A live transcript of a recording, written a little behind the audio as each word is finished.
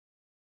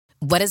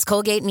What does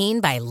Colgate mean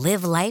by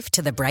live life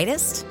to the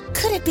brightest?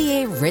 Could it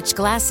be a rich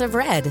glass of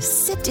red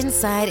sipped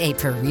inside a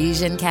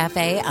Parisian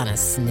cafe on a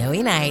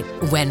snowy night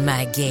when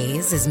my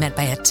gaze is met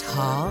by a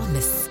tall,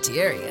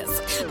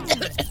 mysterious...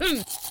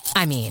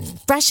 I mean,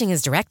 brushing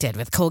is directed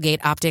with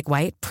Colgate Optic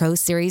White Pro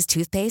Series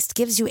toothpaste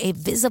gives you a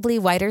visibly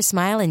whiter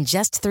smile in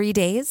just 3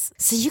 days,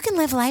 so you can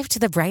live life to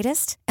the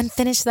brightest and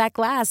finish that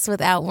glass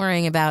without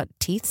worrying about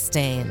teeth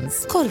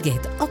stains.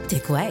 Colgate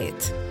Optic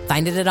White.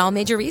 Find it at all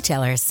major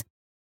retailers.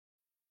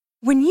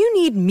 When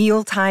you need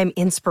mealtime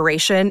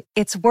inspiration,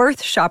 it's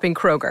worth shopping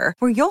Kroger,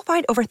 where you'll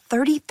find over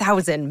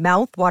 30,000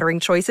 mouth-watering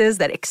choices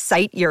that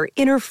excite your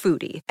inner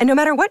foodie. And no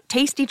matter what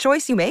tasty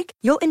choice you make,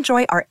 you'll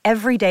enjoy our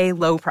everyday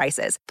low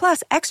prices,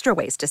 plus extra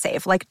ways to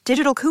save, like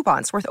digital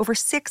coupons worth over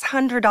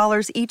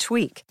 $600 each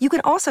week. You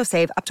can also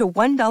save up to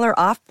 $1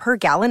 off per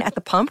gallon at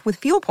the pump with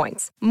fuel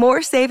points.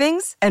 More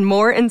savings and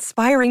more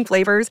inspiring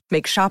flavors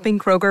make shopping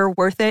Kroger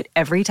worth it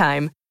every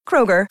time.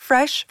 Kroger,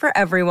 fresh for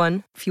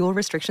everyone. Fuel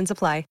restrictions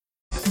apply.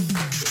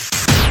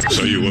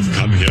 So you have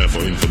come here for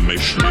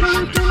information.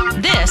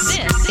 This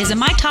is a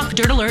My Talk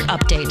Dirt Alert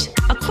update.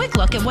 A quick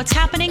look at what's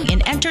happening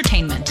in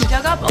entertainment. We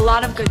dug up a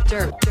lot of good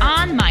dirt.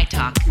 On My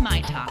Talk. My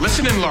Talk.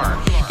 Listen and learn.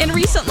 In a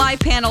recent live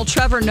panel,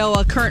 Trevor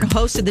Noah, current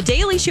host of The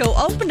Daily Show,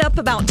 opened up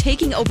about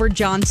taking over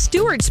Jon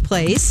Stewart's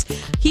place.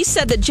 He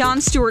said that Jon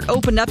Stewart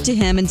opened up to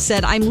him and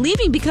said, "I'm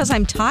leaving because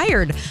I'm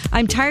tired.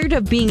 I'm tired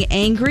of being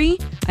angry.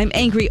 I'm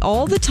angry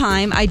all the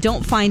time. I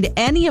don't find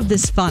any of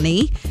this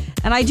funny.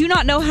 And I do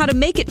not know how to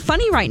make it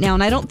funny right now.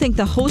 And I don't think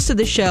the host of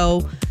the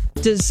show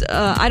does.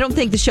 I don't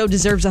think the show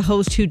deserves a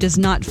host who does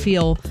not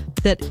feel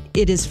that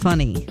it is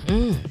funny."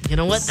 You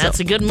know what? That's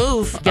a good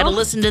move. Got to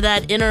listen to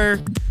that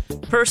inner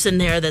person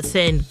there that's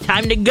saying,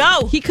 time to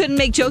go. He couldn't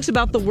make jokes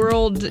about the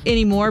world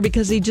anymore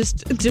because he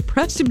just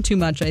depressed him too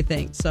much, I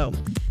think. So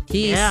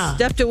he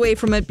stepped away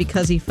from it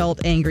because he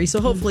felt angry.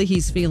 So hopefully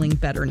he's feeling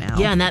better now.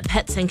 Yeah, and that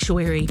pet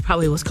sanctuary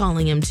probably was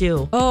calling him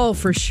too. Oh,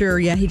 for sure.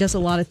 Yeah, he does a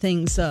lot of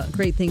things,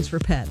 great things for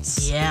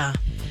pets. Yeah.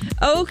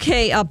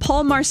 Okay,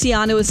 Paul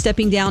Marciano is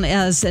stepping down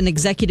as an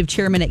executive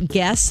chairman at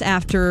Guess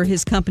after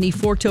his company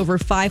forked over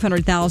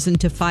 $500,000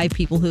 to 5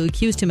 people who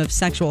accused him of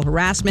sexual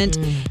harassment.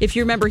 If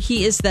you remember,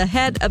 he is the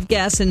head of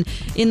Guess, and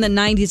in the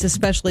 90s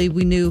especially,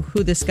 we knew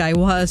who this guy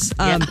was.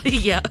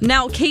 Yeah.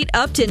 Now, Kate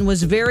Upton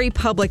was very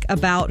public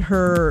about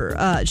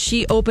her.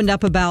 She opened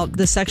up about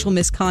the sexual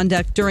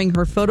misconduct during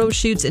her photo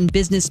shoots and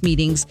business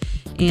meetings,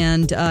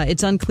 and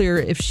it's unclear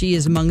if she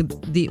is among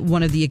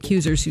one of the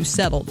accusers who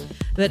settled.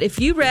 But if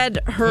you read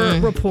her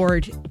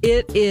report,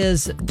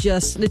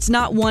 it's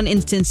not one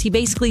instance. He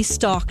basically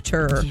stalked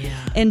her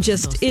and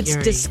it's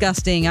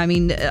disgusting. I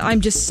mean, I'm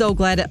just so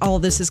glad that all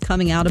this is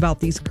coming out about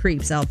these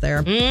creeps out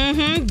there.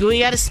 We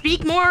got to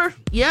speak more.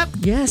 Yep.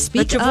 Yeah, speak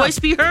Let your voice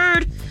be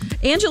heard.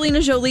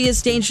 Angelina Jolie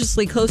is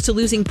dangerously close to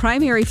losing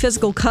primary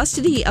physical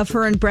custody of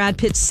her and Brad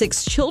Pitt's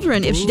 6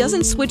 children if she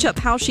doesn't switch up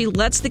how she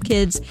lets the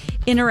kids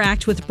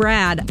interact with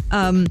Brad.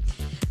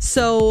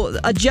 So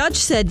a judge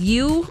said,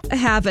 "You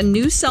have a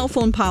new cell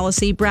phone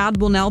policy. Brad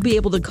will now be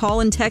able to call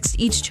and text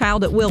each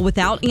child at will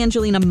without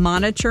Angelina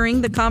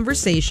monitoring the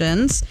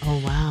conversations." Oh,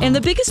 wow. And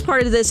the biggest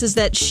part of this is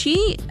that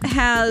she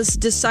has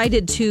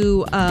decided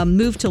to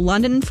move to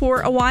London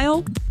for a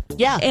while.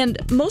 Yeah. And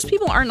most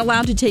people aren't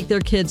allowed to take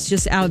their kids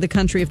just out of the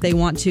country if they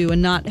want to and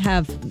not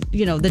have,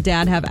 the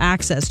dad have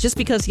access. Just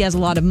because he has a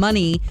lot of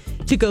money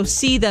to go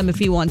see them if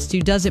he wants to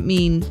doesn't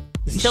mean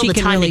Still she the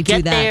can time really to get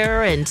do that.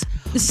 there and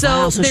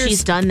so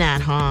she's done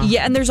that, huh?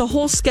 Yeah, and there's a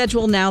whole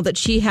schedule now that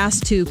she has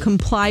to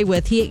comply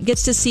with. He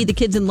gets to see the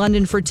kids in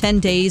London for 10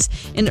 days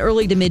in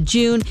early to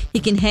mid-June. He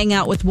can hang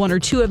out with 1 or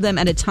 2 of them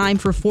at a time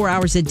for 4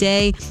 hours a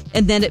day,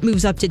 and then it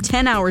moves up to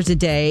 10 hours a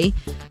day.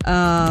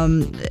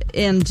 And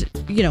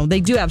they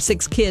do have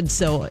 6 kids,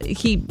 so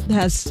he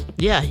has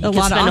a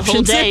lot of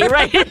options. A whole day,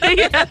 right?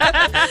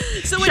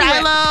 So anyway,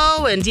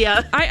 Shiloh and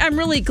I'm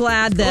really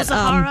glad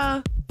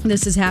that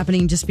this is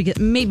happening just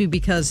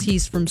because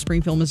he's from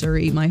Springfield,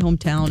 Missouri, my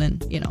hometown,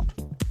 and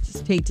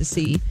just hate to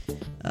see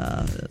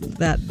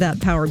that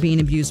power being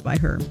abused by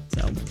her.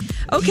 So,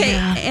 okay,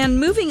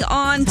 and moving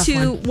on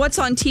to what's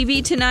on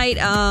TV tonight.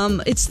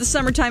 It's the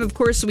summertime, of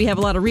course, so we have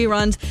a lot of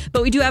reruns,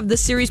 but we do have the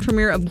series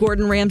premiere of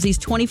Gordon Ramsay's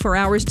 24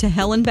 Hours to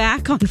Hell and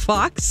Back on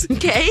Fox.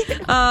 Okay.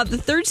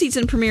 The 3rd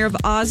season premiere of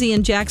Ozzy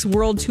and Jack's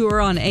World Tour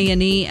on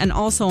A&E, and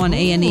also on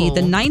A&E,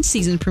 the 9th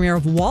season premiere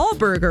of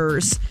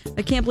Wahlburgers.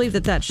 I can't believe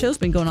that show's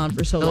been going on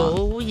for so long.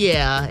 Oh,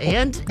 yeah,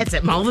 and it's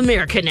at Mall of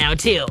America now,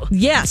 too.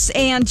 Yes,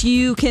 and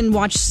you can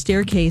watch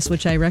Staircase,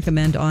 which I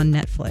recommend on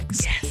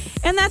Netflix. Yes.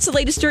 And that's the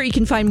latest dirt. You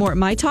can find more at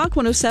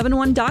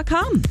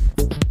mytalk1071.com.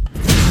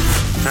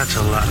 That's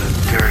a lot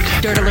of dirt.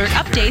 Dirt Alert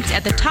updates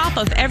at the top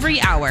of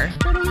every hour.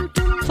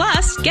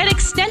 Plus, get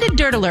extended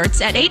Dirt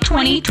Alerts at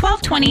 8:20,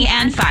 12:20,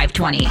 and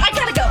 5:20. I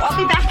gotta go. I'll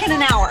be back in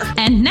an hour.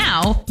 And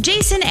now,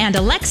 Jason and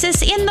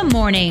Alexis in the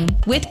morning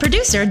with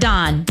producer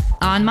Don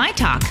on My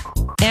Talk.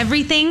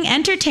 Everything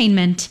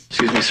entertainment.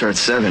 Excuse me, sir,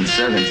 it's 7.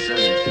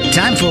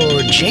 Time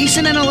for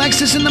Jason and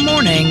Alexis in the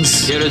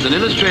mornings. Here is an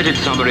illustrated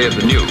summary of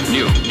the new.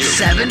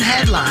 7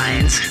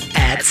 headlines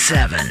at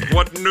 7.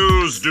 What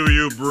news do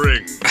you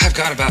bring? I've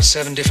got about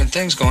 7 different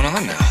things going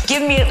on now.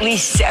 Give me at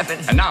least 7.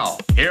 And now,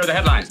 here are the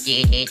headlines.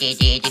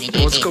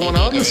 What's going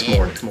on this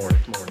morning?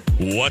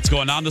 What's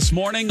going on this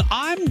morning?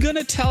 I'm going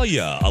to tell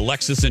you.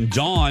 Alexis and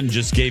Dawn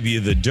just gave you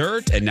the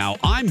dirt, and now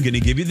I'm going to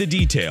give you the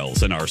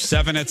details in our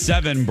 7 at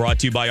 7, brought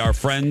to you by our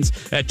friends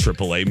at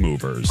AAA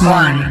Movers.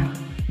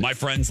 1. My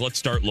friends, let's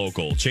start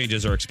local.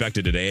 Charges are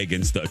expected today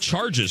against the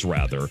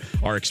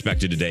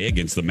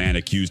man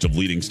accused of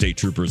leading state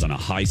troopers on a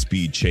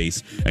high-speed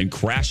chase and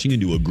crashing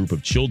into a group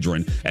of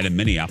children at a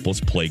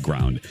Minneapolis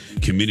playground.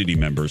 Community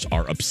members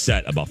are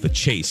upset about the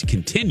chase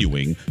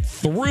continuing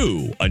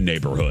through a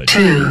neighborhood.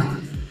 2.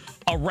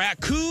 A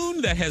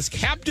raccoon that has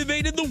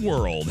captivated the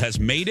world has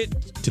made it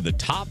to the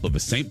top of a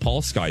St.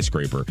 Paul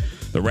skyscraper.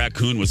 The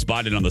raccoon was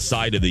spotted on the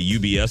side of the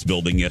UBS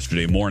building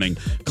yesterday morning,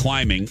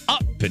 climbing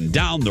up and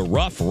down the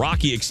rough,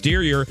 rocky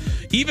exterior,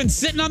 even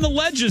sitting on the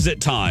ledges at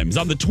times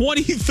on the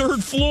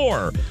 23rd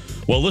floor.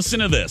 Well,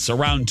 listen to this.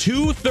 Around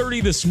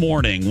 2:30 this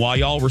morning, while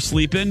y'all were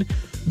sleeping,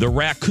 the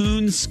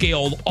raccoon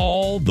scaled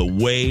all the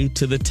way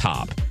to the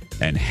top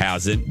and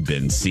hasn't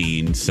been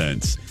seen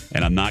since.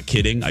 And I'm not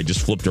kidding. I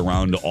just flipped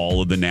around to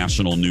all of the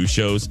national news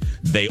shows.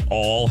 They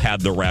all had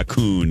the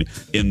raccoon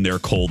in their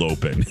cold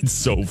open. It's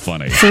so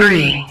funny.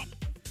 3.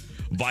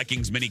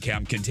 Vikings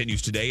minicamp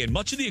continues today, and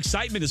much of the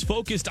excitement is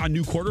focused on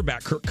new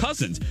quarterback Kirk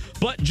Cousins.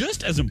 But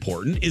just as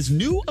important is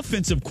new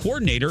offensive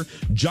coordinator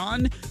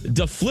John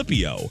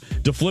DeFilippo.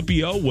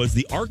 DeFilippo was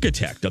the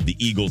architect of the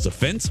Eagles'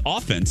 offense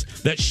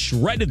that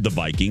shredded the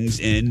Vikings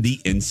in the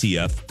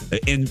NFC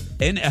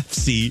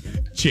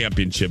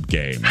Championship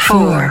game.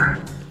 4.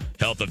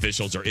 Health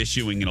officials are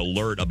issuing an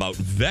alert about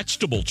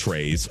vegetable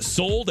trays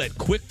sold at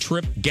Quick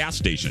Trip gas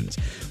stations.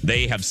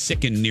 They have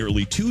sickened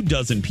nearly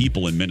 24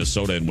 people in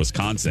Minnesota and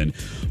Wisconsin.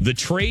 The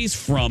trays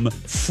from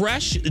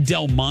Fresh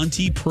Del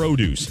Monte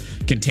produce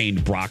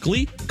contained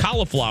broccoli,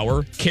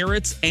 cauliflower,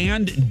 carrots,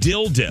 and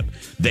dill dip.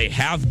 They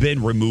have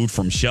been removed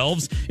from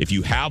shelves. If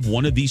you have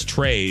one of these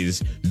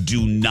trays,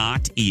 do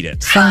not eat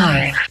it.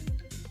 5.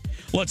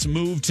 Let's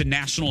move to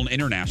national and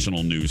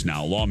international news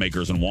now.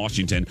 Lawmakers in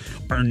Washington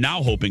are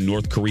now hoping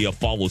North Korea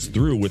follows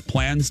through with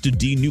plans to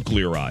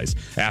denuclearize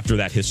after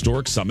that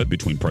historic summit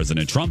between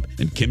President Trump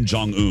and Kim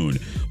Jong-un.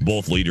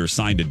 Both leaders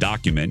signed a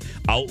document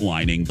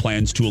outlining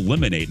plans to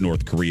eliminate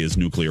North Korea's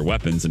nuclear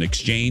weapons in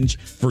exchange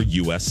for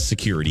U.S.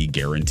 security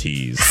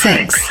guarantees.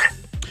 6.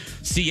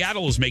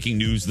 Seattle is making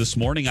news this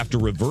morning after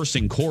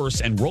reversing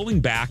course and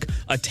rolling back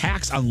a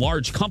tax on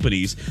large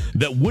companies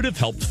that would have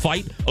helped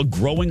fight a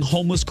growing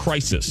homeless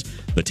crisis.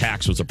 The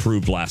tax was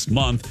approved last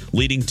month,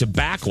 leading to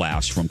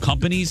backlash from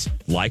companies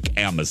like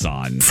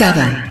Amazon.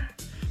 7.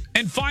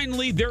 And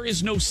finally, there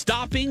is no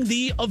stopping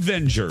the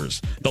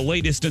Avengers. The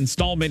latest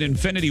installment,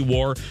 Infinity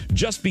War,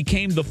 just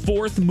became the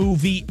 4th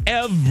movie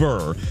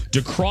ever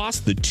to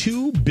cross the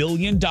 $2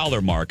 billion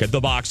mark at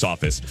the box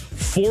office,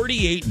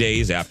 48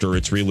 days after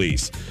its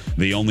release.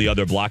 The only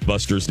other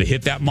blockbusters to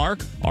hit that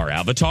mark are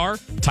Avatar,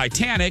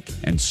 Titanic,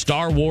 and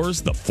Star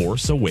Wars: The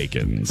Force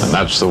Awakens. And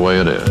that's the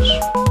way it is.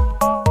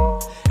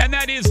 And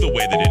that is the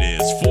way that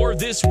it is for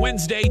this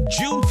Wednesday,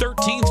 June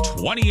 13th,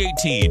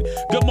 2018.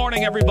 Good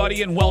morning,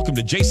 everybody, and welcome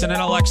to Jason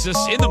and Alexis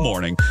in the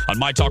morning on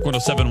My Talk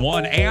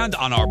 107.1 and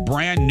on our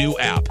brand new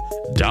app.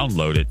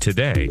 Download it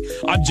today.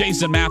 I'm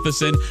Jason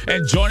Matheson,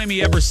 and joining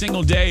me every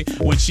single day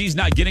when she's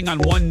not getting on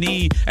one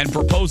knee and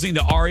proposing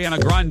to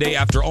Ariana Grande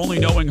after only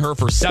knowing her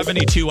for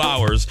 72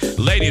 hours,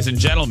 ladies and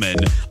gentlemen,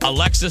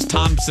 Alexis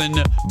Thompson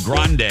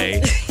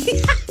Grande.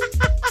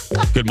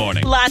 Good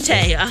morning.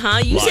 Latte, You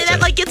Latte. say that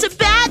like it's a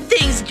bad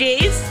thing,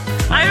 Jace.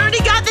 I already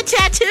got the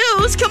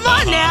tattoos. Come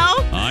on now.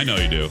 I know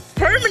you do.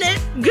 Permanent.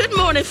 Good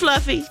morning,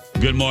 Fluffy.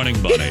 Good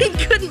morning, Bunny.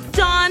 Good,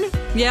 Dawn.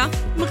 Yeah.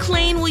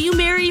 McLean, will you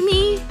marry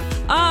me?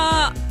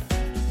 I've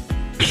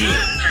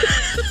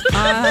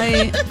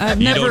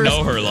You never. don't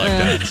know her like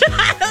that.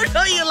 I don't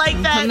know you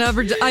like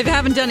that. I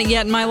haven't done it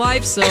yet in my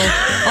life, so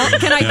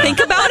can I think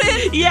about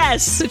it?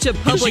 Yes. Such a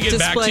Can public she get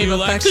back to display you, of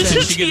Lex? affection.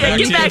 Can she get back to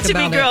Get you? back to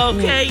me, About girl.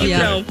 it. Okay, you Yeah.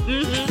 know.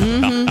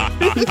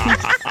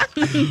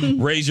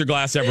 Raise your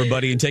glass,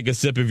 everybody, and take a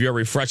sip of your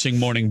refreshing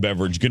morning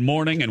beverage. Good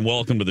morning and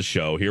welcome to the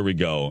show. Here we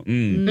go.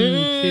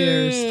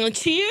 Cheers.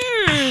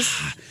 Cheers.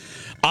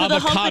 For the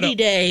Humpity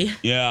Day.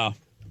 Yeah.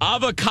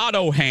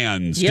 Avocado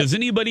hands. Yep. Does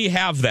anybody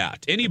have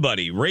that?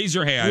 Anybody? Raise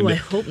your hand. Ooh, I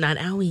hope not.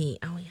 Owie.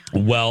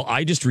 Well,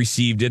 I just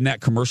received, in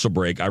that commercial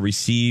break, I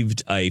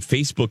received a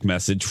Facebook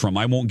message from,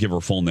 I won't give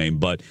her full name,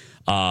 but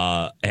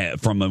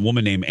from a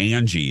woman named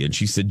Angie. And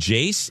she said,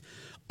 Jace,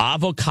 why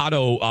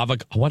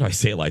do I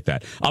say it like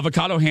that?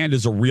 Avocado hand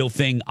is a real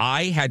thing.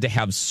 I had to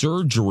have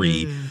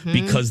surgery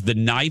because the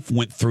knife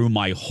went through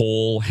my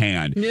whole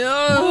hand.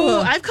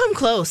 No. I've come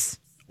close.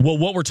 Well,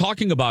 what we're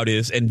talking about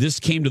is, and this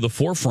came to the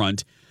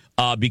forefront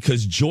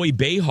because Joy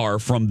Behar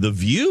from The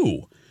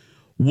View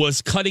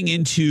was cutting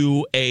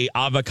into a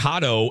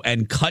avocado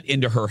and cut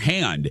into her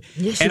hand.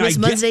 Yeah, she was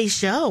Monday's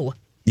show.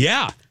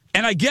 Yeah.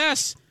 And I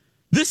guess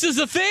this is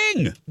a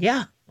thing.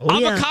 Yeah.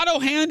 Avocado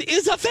hand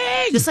is a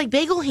thing. Just like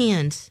bagel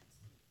hands.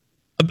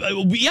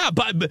 Yeah,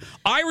 but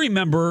I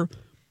remember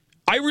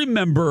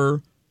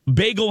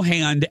Bagel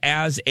Hand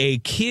as a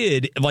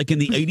kid, like in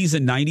the 80s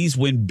and 90s,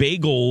 when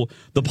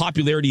the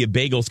popularity of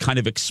bagels kind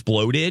of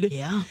exploded.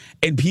 Yeah.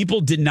 And people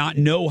did not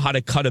know how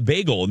to cut a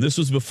bagel. And this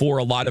was before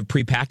a lot of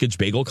prepackaged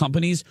bagel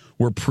companies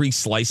were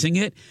pre-slicing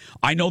it.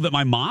 I know that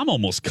my mom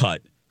almost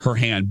cut her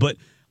hand, but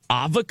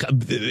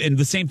and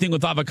the same thing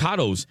with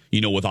avocados,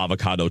 with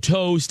avocado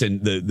toast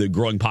and the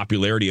growing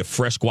popularity of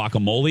fresh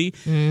guacamole.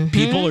 Mm-hmm.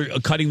 People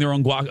are cutting their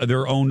own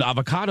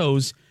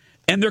avocados.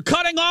 And they're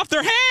cutting off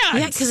their hands.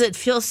 Yeah, because it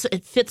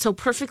fits so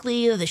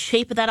perfectly, the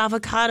shape of that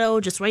avocado,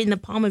 just right in the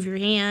palm of your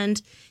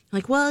hand.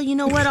 Like, well, you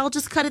know what? I'll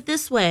just cut it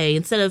this way.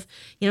 Instead of,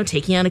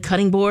 taking on a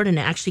cutting board and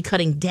actually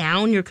cutting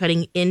down, you're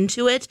cutting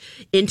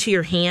into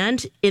your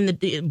hand, in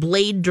the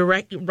blade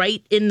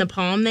right in the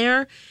palm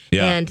there.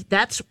 Yeah. And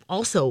that's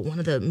also one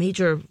of the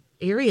major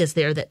areas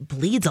there that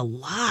bleeds a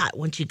lot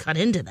once you cut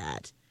into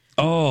that.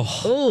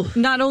 Oh.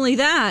 Not only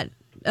that,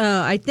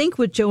 I think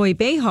with Joey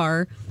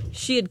Behar,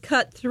 she had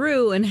cut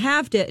through and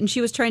halved it, and she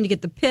was trying to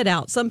get the pit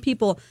out. Some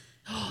people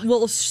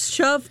will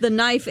shove the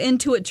knife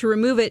into it to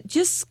remove it.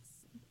 Just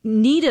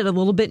knead it a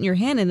little bit in your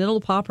hand, and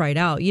it'll pop right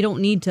out. You don't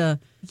need to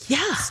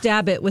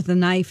stab it with a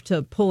knife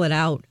to pull it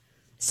out.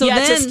 So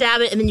just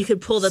stab it, and then you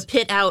could pull the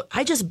pit out.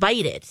 I just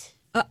bite it.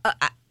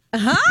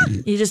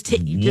 You just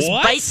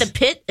bite the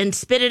pit and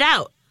spit it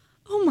out.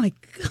 Oh my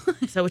God!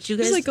 Is that what you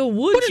guys? She's like a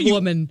woods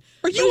woman.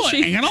 Are you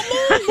an animal?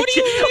 What are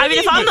you? I mean,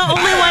 if I'm the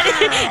only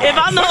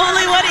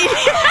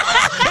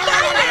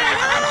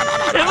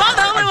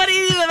one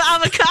eating an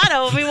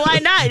avocado, I mean, why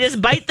not?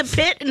 Just bite the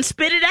pit and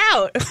spit it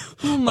out.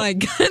 Oh my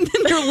God! And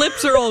then your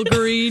lips are all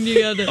green. You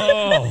gotta.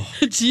 Oh,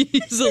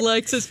 jeez,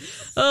 Alexis.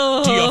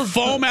 Oh. Do you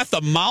foam at the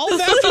mouth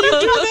after you do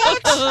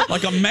that?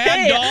 Like a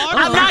mad dog?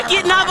 I'm not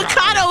getting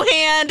avocado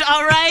hand.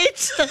 All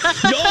right.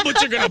 No, but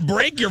you're gonna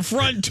break your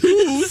front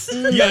tooth.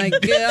 Oh my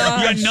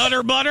gosh. You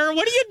nutter butter.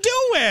 What are you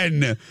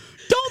doing?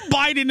 Don't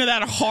bite into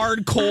that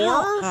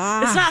hardcore.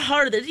 It's not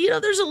hard.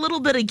 There's a little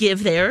bit of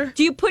give there.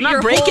 Do you put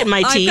your breaking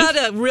my teeth? I've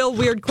got a real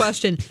weird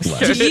question.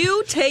 Do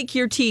you take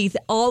your teeth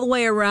all the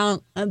way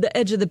around the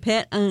edge of the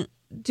pit and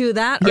do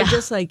that, or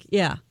just like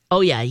Oh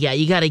yeah.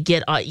 You got to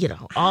get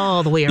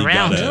all the way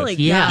around. Really?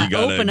 Yeah. You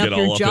gotta open up get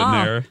your all jaw. up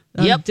in there.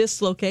 Yep.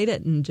 Dislocate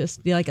it and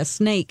just be like a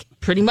snake.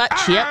 Pretty much.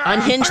 Yep.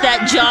 Unhinge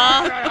that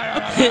jaw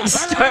and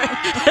start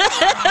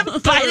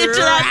bite into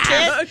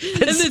that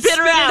pit and spit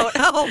her out.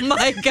 Oh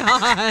my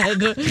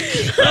God.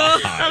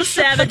 I'm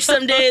savage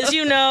some days.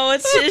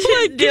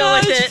 It's deal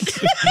with it.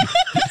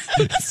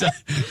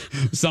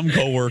 Some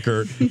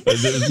coworker,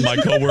 my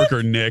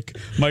coworker Nick.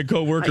 You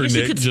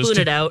could spoon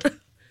it out.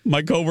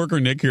 My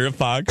coworker Nick here at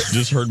Fox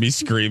just heard me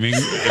screaming,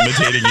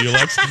 imitating you,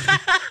 Lex,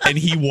 and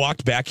he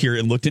walked back here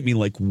and looked at me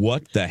like,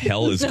 "What the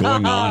hell is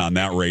going on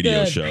that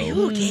radio show?" Are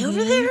you okay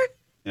over there?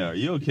 Yeah, are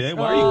you okay?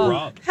 Why are you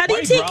growling? How do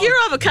you take your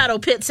avocado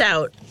pits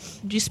out?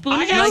 Do you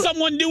spoon it out? I had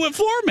someone do it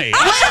for me.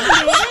 What?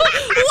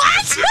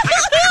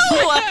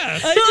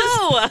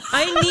 No.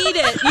 I need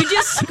it. You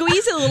just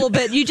squeeze it a little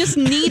bit. You just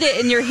knead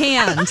it in your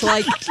hand,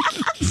 like.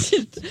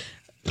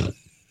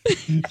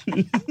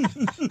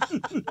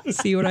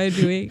 See what I'm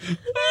doing?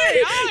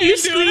 You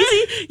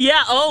squeezy?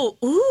 Yeah. Oh,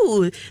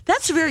 ooh,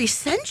 that's very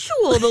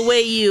sensual. The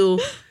way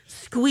you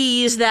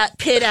squeeze that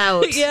pit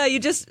out. Yeah, you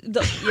just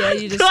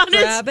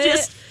grab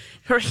it.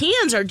 Her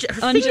fingers are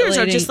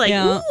just like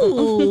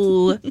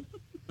ooh.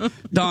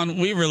 Don,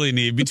 we really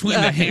need, between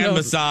the hand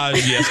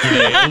massage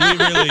yesterday,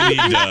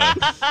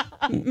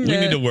 we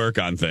need to work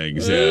on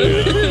things.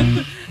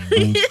 Yeah.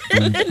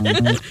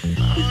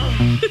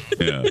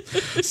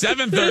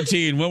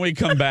 7:13. When we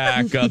come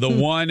back, the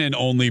one and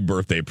only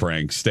birthday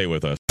prank. Stay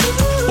with us.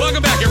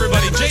 Welcome back,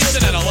 everybody.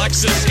 Jason and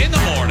Alexis in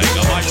the morning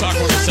on My Talk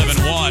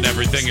 107.1,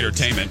 Everything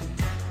Entertainment.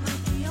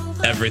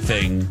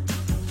 Everything.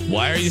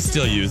 Why are you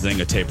still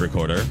using a tape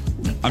recorder?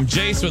 I'm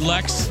Jace with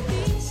Lex.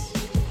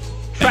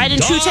 Tried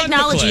and true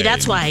technology, McClay.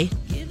 That's why.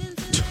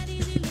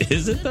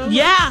 Is it though?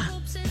 Yeah.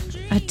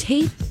 A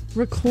tape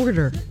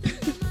recorder.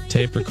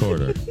 Tape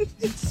recorder.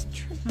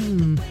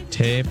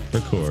 Tape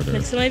recorder.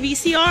 Next to my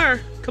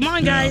VCR. Come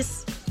on,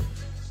 guys.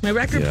 My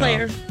record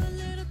player.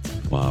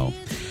 Wow.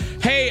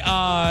 Hey,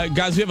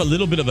 guys, we have a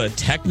little bit of a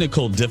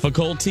technical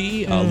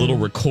difficulty, a little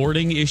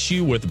recording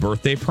issue with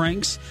birthday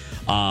pranks.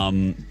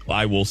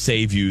 I will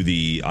save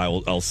you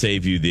I'll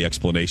save you the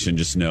explanation.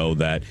 Just know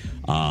that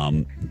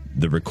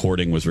the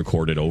recording was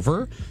recorded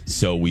over,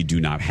 so we do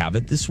not have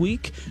it this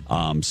week.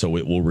 So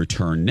it will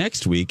return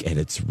next week at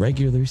its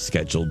regular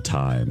scheduled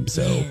time.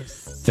 So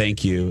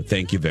thank you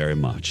very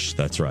much.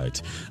 That's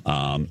right.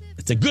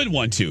 It's a good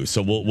one too.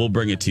 So we'll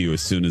bring it to you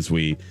as soon as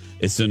we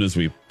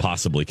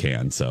possibly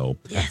can. So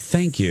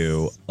thank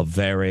you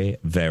very,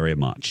 very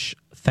much.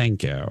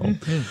 Thank you.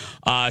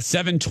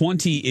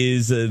 7:20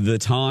 is the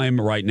time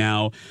right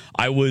now.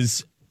 I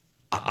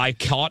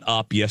caught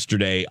up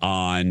yesterday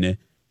on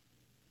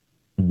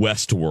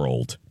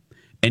Westworld,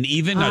 and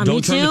even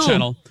don't turn the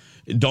channel.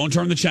 Don't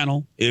turn the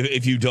channel.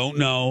 If you don't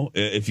know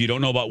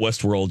about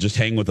Westworld, just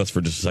hang with us for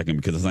just a second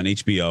because it's on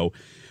HBO.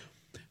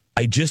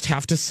 I just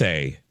have to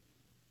say,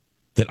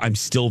 that I'm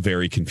still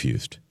very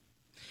confused.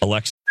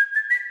 Alexa.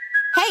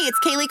 Hey, it's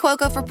Kaylee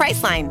Cuoco for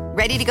Priceline.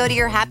 Ready to go to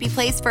your happy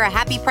place for a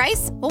happy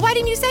price? Well, why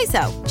didn't you say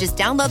so? Just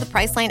download the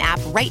Priceline app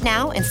right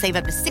now and save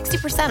up to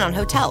 60% on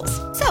hotels.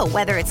 So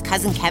whether it's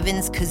Cousin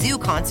Kevin's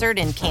Kazoo Concert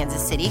in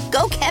Kansas City,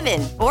 go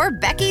Kevin, or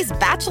Becky's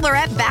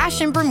Bachelorette Bash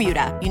in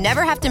Bermuda, you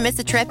never have to miss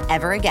a trip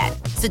ever again.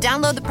 So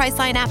download the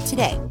Priceline app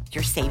today.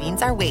 Your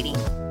savings are waiting.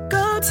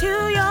 Go to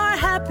your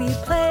happy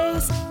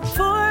place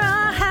for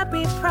a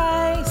happy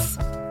price.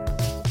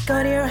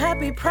 Go to your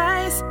happy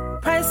price,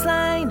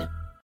 Priceline.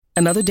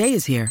 Another day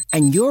is here,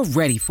 and you're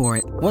ready for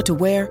it. What to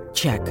wear?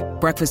 Check.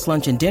 Breakfast,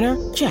 lunch, and dinner?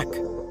 Check.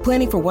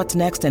 Planning for what's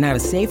next and how to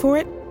save for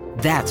it?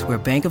 That's where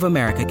Bank of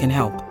America can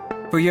help.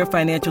 For your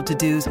financial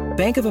to-dos,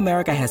 Bank of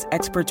America has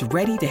experts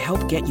ready to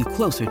help get you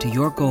closer to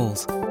your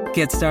goals.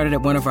 Get started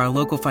at one of our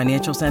local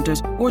financial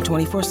centers or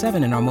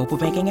 24/7 in our mobile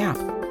banking app.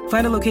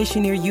 Find a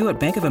location near you at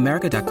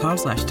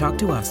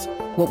bankofamerica.com/talktous.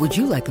 What would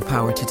you like the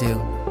power to do?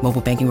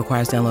 Mobile banking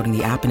requires downloading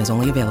the app and is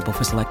only available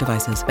for select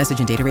devices. Message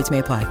and data rates may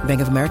apply.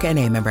 Bank of America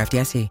N.A., member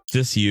FDIC. Is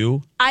this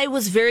you? I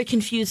was very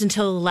confused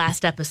until the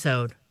last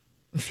episode.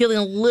 I'm feeling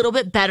a little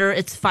bit better.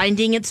 It's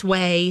finding its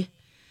way.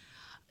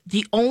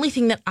 The only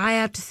thing that I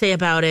have to say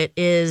about it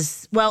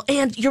is, well,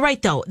 and you're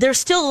right, though. There's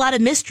still a lot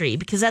of mystery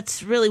because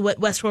that's really what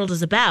Westworld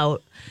is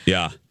about.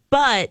 Yeah.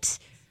 But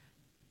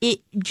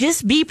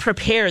just be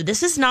prepared.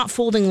 This is not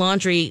folding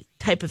laundry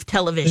type of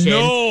television.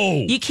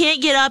 No, you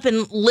can't get up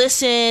and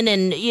listen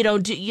and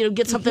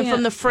get something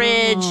from the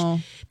fridge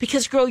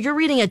because, girl, you're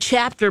reading a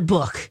chapter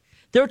book.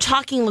 They're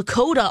talking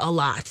Lakota a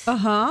lot.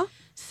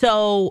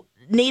 So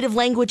native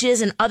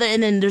languages and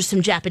then there's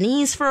some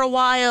Japanese for a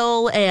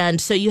while,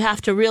 and so you have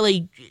to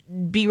really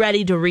be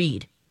ready to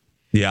read.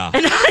 Yeah.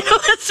 And I know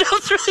that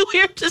sounds really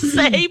weird to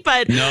say,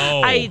 but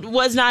no. I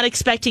was not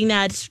expecting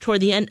that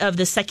toward the end of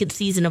the second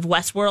season of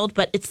Westworld,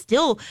 but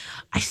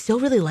I still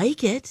really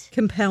like it.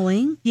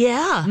 Compelling.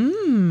 Yeah.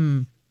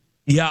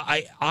 Yeah,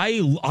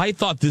 I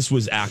thought this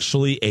was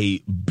actually a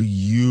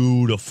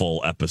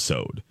beautiful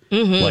episode.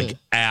 Mm-hmm. Like,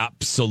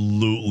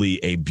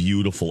 absolutely a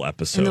beautiful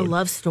episode. And the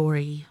love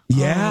story.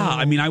 Yeah,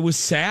 I mean, I was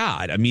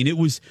sad. I mean, it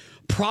was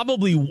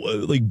probably,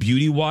 like,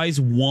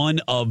 beauty-wise, one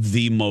of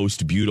the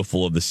most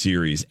beautiful of the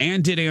series,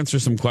 and did answer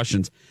some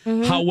questions.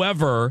 Mm-hmm.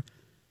 However,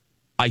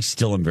 I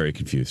still am very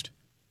confused.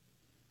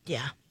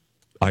 Yeah.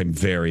 I'm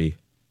very,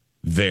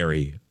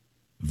 very,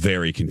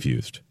 very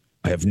confused.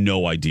 I have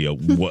no idea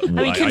what. I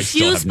mean,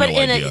 confused, but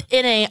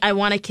in a I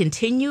want to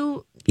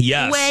continue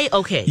way.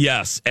 Okay.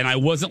 Yes, and I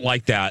wasn't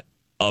like that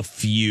a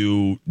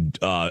few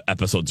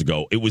episodes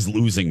ago. It was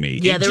losing me.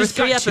 Yeah, there were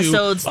 3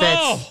 episodes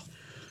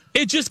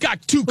it just got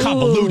too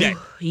convoluted.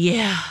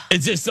 Yeah.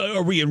 Is this?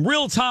 Are we in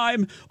real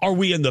time? Are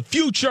we in the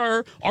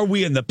future? Are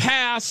we in the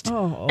past?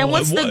 And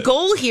what's the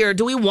goal here?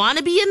 Do we want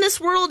to be in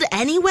this world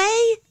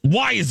anyway?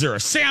 Why is there a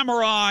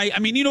samurai? I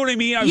mean, you know what I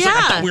mean? I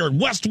thought we were in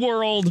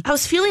Westworld. I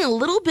was feeling a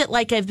little bit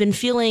like I've been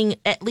feeling,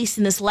 at least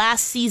in this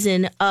last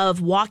season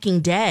of Walking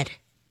Dead.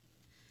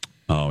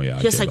 Oh, yeah.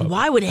 Just like,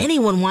 why would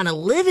anyone want to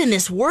live in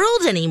this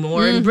world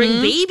anymore and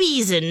bring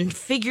babies and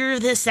figure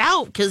this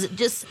out? Because it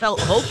just felt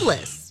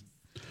hopeless.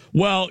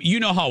 Well, you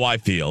know how I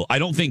feel. I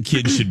don't think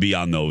kids should be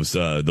on those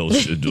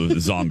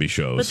zombie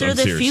shows. But they're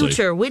the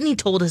future. Whitney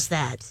told us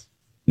that.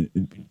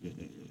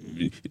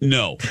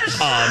 No,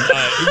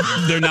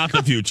 they're not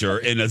the future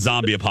in a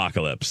zombie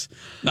apocalypse.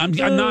 I'm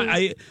not.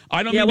 I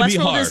don't mean to be harsh.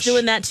 Westworld is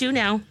doing that too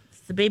now.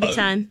 It's the baby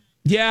time.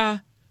 Yeah,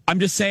 I'm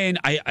just saying.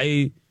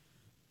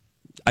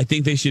 I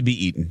think they should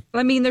be eaten.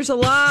 I mean, there's a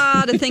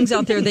lot of things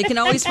out there. They can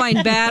always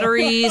find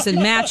batteries and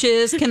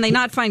matches. Can they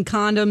not find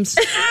condoms?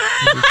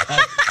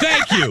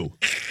 Thank you.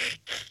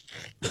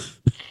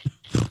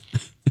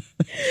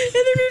 And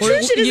the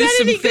nutrition, is use that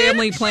some any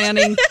family good?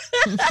 planning.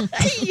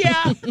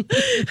 Yeah.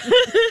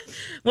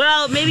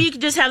 Well, maybe you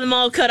could just have them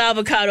all cut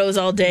avocados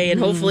all day, and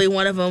hopefully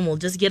one of them will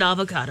just get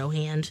avocado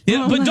hand.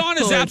 Yeah, but Dawn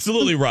is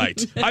absolutely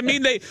right. I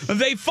mean, they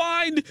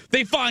find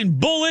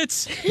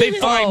bullets, they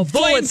find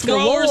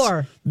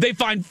flamethrowers, they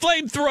find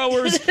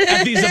flamethrowers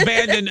at these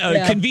abandoned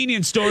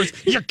convenience stores.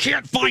 You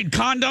can't find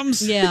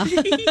condoms. Yeah,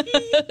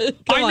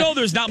 I know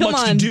there's not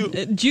much to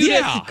do.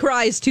 Judith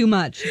cries too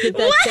much. Get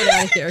that shit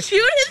out of there.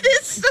 Judith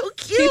is so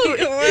cute.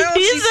 Well,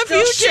 He's the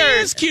future. She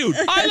is cute.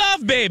 I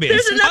love babies.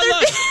 There's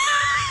another.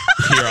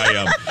 Here I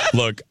am.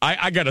 Look,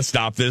 I got to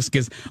stop this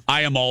because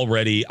I am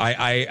already.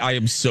 I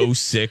am so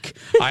sick.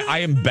 I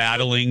am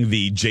battling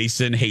the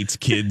Jason hates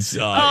kids.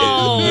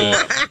 I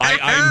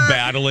am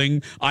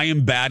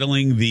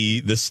battling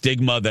the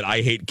stigma that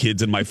I hate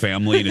kids in my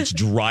family, and it's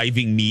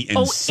driving me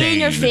insane. Oh, in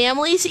your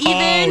families even?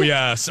 Oh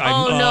yes.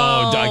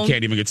 No. I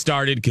can't even get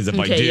started because if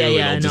I do,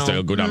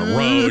 it'll go down a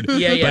road.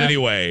 But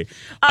anyway,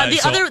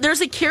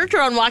 there's a character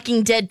on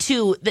Walking Dead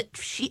too that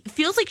she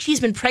feels like she's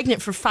been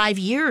pregnant for 5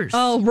 years.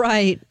 Oh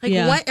right. Like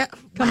what?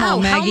 Come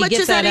on, Maggie, how much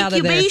get is that out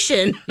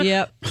incubation? Of there.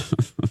 Yep.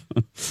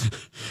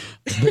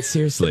 But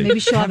seriously, maybe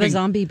she'll have a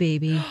zombie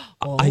baby.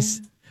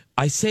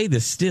 I say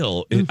this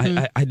still.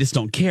 I just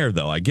don't care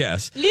though. I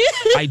guess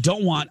I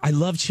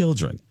love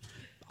children.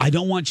 I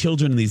don't want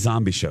children in these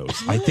zombie shows.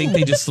 I think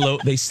they just slow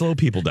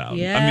people down.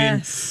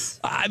 Yes.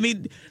 I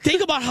mean,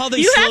 think about how they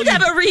You slow have to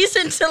have a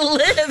reason to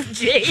live,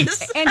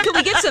 Jace. And can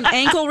we get some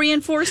ankle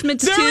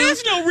reinforcements, too? There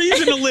is no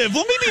reason to live.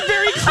 Let me be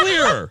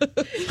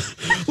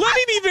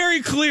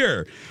very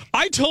clear.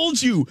 I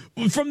told you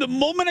from the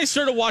moment I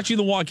started watching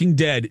The Walking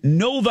Dead,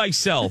 know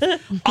thyself.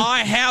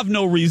 I have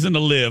no reason to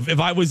live. If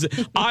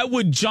I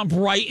would jump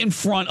right in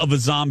front of a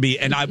zombie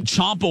and I'd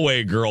chomp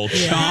away, girl.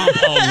 Chomp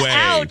away.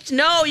 Ouch.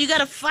 No, you got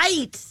to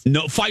fight.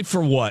 No, fight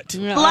for what?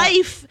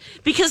 Life.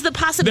 Because the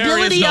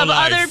possibility of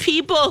life. other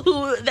people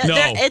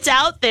it's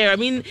out there. I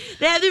mean,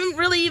 they haven't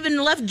really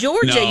even left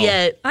Georgia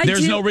yet.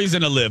 There's no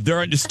reason to live.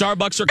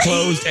 Starbucks are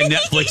closed and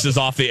Netflix is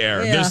off the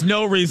air. Yeah. There's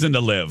no reason to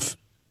live.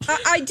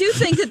 I do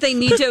think that they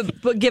need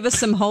to give us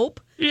some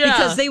hope. Yeah.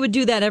 Because they would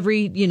do that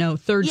every,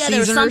 third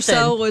season or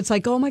so. It's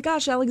like, oh my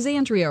gosh,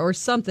 Alexandria or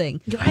something.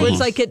 Right. Where it's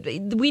like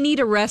we need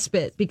a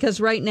respite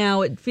because right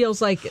now it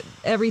feels like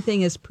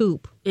everything is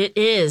poop. It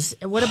is.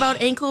 What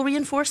about ankle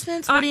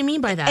reinforcements? What do you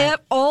mean by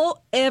that?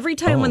 Every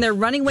time when they're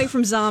running away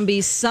from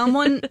zombies,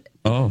 someone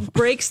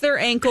breaks their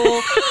ankle.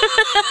 They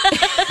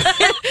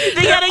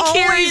got to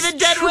carry the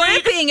dead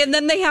weight. And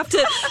then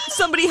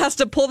somebody has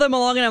to pull them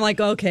along. And I'm like,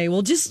 okay,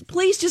 well,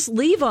 please just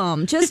leave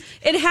them.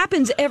 It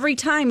happens every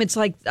time. It's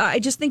like, I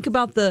just think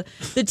about the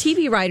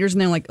TV writers and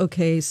they're like,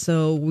 okay,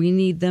 so we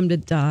need them to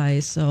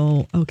die.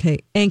 So, okay,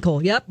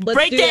 ankle. Yep. Let's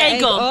break the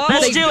ankle.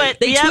 Let's do it.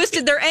 They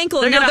twisted their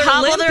ankle. They're going to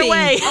hobble their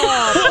way.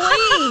 Oh,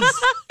 please.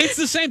 It's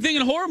the same thing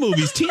in horror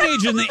movies.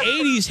 Teenagers in the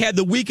 80s had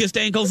the weakest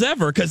ankles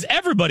ever because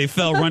everybody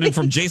fell running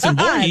from Jason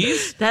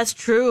Voorhees. That's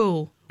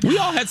true. We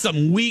all had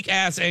some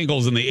weak-ass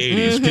ankles in the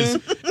 80s because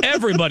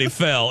everybody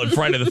fell in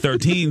Friday the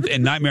 13th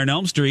and Nightmare on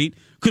Elm Street.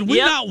 Could we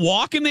not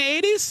walk in the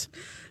 80s?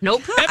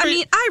 Nope.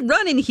 I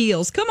run in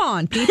heels. Come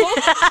on, people.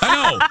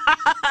 I know.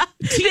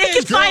 They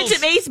can find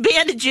some ace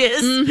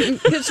bandages.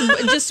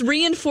 Mm-hmm. Just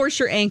reinforce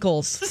your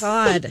ankles.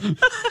 God. Because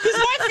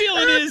my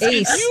feeling is,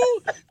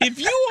 if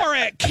you are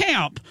at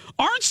camp,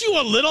 aren't you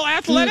a little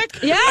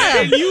athletic?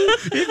 Yeah.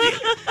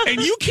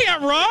 And you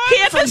can't run?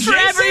 Camp is for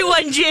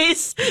everyone,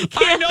 Jace.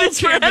 I know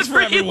camp is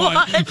for everyone.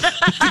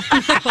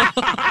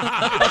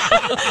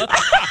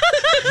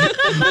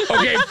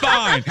 Okay,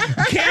 fine.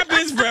 Camp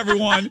is for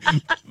everyone.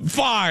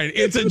 Fine.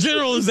 It's a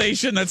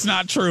generalization that's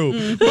not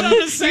true. But I'm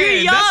just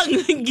saying. You're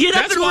young. Get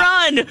up and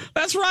run.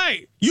 That's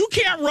right. You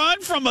can't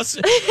run from a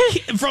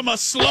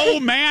slow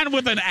man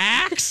with an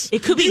axe.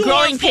 It could be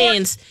growing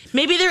pains.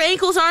 Maybe their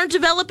ankles aren't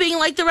developing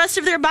like the rest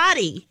of their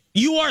body.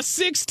 You are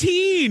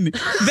 16.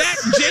 That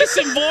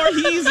Jason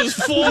Voorhees is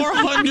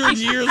 400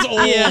 years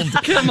old. Yeah,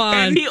 come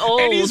on. And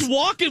he's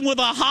walking with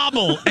a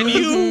hobble. And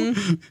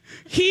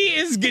he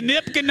is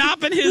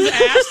ganopping his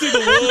ass through the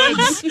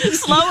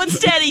woods. Slow and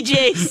steady,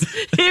 Jace.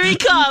 Here he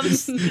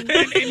comes. And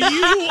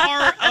you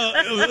are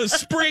a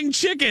spring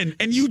chicken.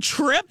 And you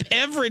trip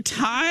every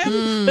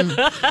time.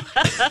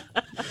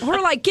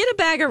 Or get a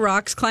bag of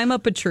rocks, climb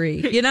up a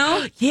tree,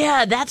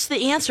 Yeah, that's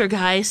the answer,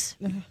 guys.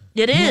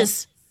 It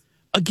is.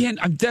 Again,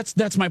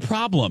 that's my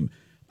problem.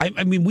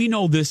 I mean, we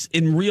know this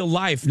in real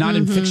life, not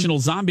in fictional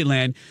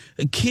Zombieland.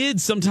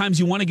 Kids, sometimes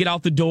you want to get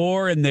out the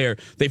door and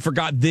they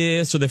forgot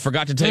this or they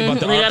forgot to tell you about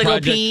the art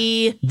project. Go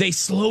pee. They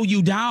slow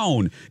you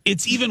down.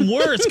 It's even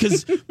worse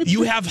because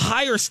you have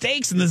higher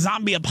stakes in the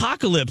zombie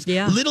apocalypse.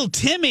 Yeah. Little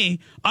Timmy,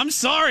 I'm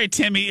sorry,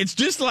 Timmy. It's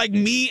just like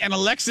me and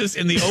Alexis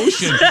in the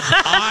ocean.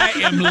 I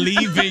am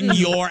leaving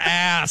your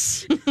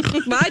ass.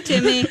 Bye,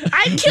 Timmy.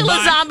 I'd kill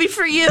a zombie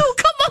for you.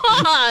 Come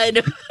on.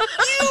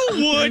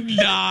 You would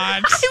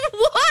not.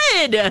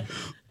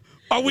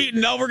 I would.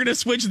 Now we're going to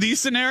switch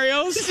these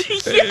scenarios?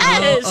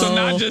 Yes. So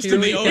not just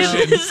in the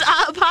ocean. In this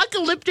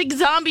apocalyptic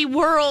zombie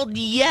world,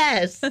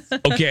 yes.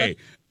 Okay.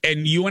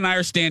 And you and I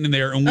are standing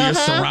there and we are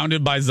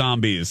surrounded by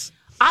zombies.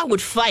 I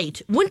would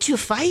fight. Wouldn't you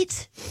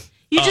fight?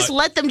 You just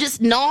let them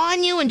just gnaw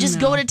on you and just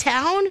go to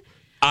town?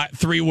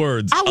 3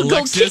 words. I would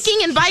Alexis, go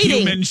kicking and biting.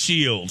 Human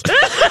shield.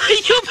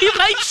 You'll be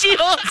my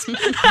shield.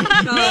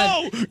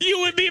 No, you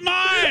would be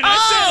mine. I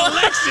said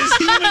Alexis,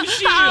 human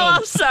shield. Oh,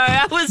 I'm sorry.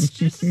 I was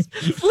just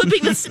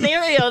flipping the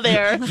scenario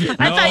there.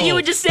 I thought you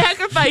would just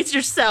sacrifice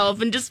yourself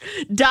and just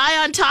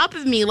die on top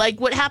of me like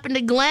what happened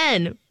to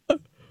Glenn.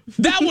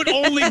 That would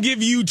only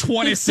give you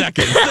 20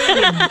 seconds.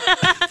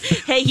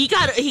 Hey, he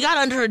got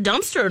under a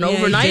dumpster and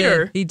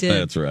overnighter. He did.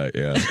 That's right,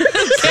 yeah.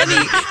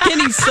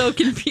 Kenny's so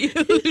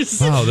confused.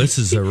 Wow, this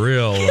is a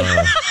real...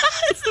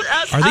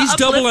 Are these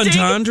double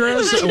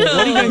entendres? What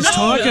are you guys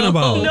talking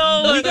about?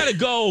 No. We got to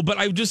go, but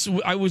I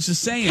was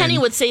just saying. Kenny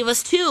would save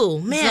us too.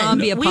 Man,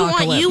 Zombie we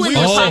want you in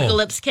the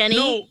apocalypse, Kenny.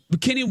 No,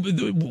 Kenny,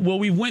 well,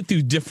 we went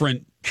through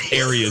different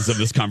areas of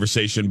this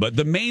conversation, but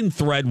the main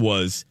thread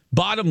was,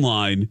 bottom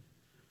line,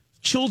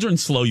 children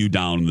slow you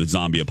down in the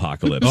zombie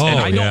apocalypse. Oh, and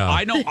I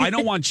yeah.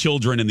 don't want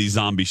children in these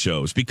zombie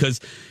shows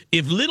because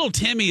if little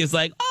Timmy is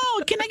like, oh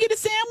can I get a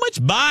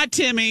sandwich? Bye,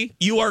 Timmy.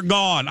 You are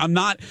gone. I'm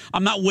not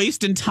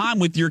wasting time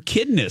with your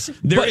kidness.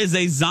 There is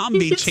a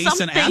zombie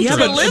chasing after Yeah,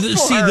 but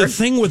see, the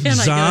thing with Can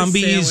I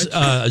get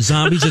a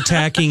zombies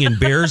attacking and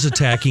bears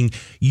attacking,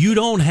 you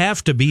don't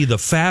have to be the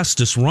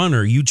fastest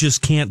runner. You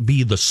just can't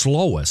be the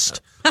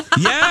slowest.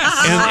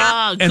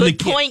 Yes. Good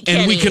point, Kenny.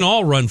 And we can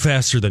all run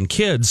faster than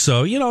kids,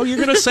 so, you're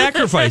going to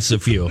sacrifice a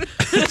few.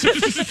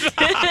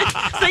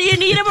 So you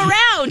need them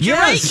around. You're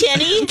right,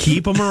 Kenny.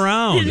 Keep them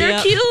around. And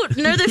they're cute,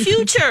 and they're the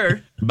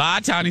future. Bye,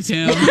 Tiny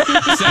Tim.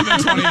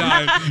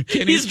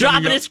 7:29. He's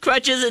dropping his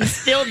crutches and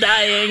still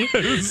dying.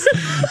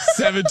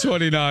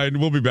 7:29.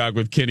 We'll be back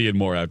with Kenny and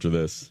more after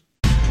this.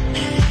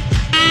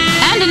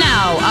 And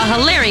now, a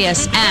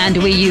hilarious,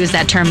 and we use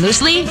that term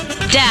loosely,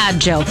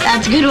 dad joke.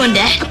 That's a good one,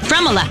 Dad.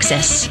 From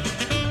Alexis.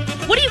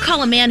 What do you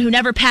call a man who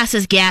never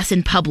passes gas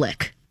in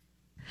public?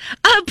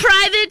 A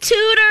private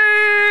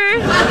tutor.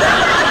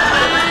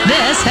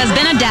 This has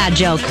been a dad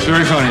joke.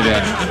 Very funny,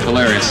 Dad.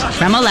 Hilarious.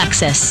 From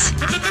Alexis.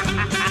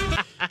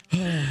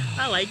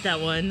 I like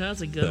that one. That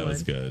was a good one. That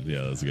was good.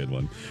 Yeah, that was a good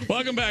one.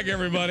 Welcome back,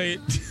 everybody.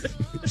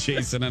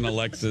 Jason and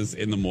Alexis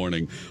in the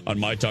morning on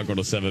My Talk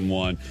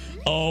 107.1.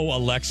 Oh,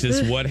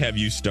 Alexis, what have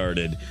you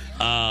started?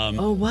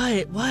 Oh,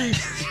 what? What?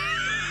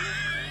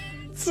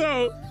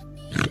 So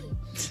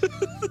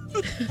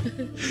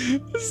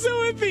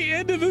at the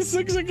end of the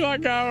 6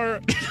 o'clock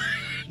hour.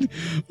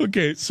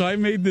 Okay, so I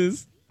made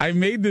this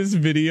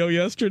video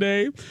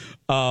yesterday.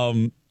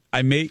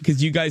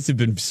 Because you guys have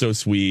been so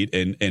sweet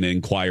and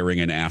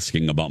inquiring and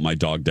asking about my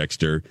dog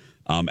Dexter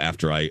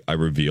after I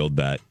revealed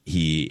that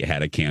he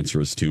had a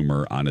cancerous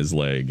tumor on his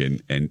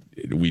leg, and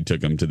we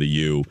took him to the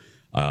U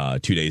 2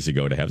 days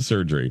ago to have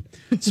surgery.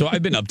 So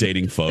I've been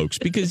updating folks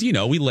because,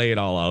 we lay it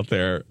all out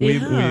there.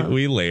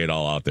 We lay it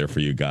all out there for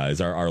you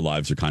guys. Our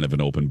lives are kind of an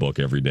open book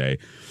every day.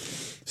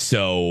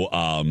 So,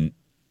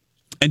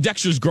 and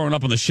Dexter's grown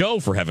up on the show,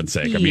 for heaven's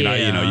sake. I mean,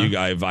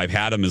 I've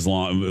had him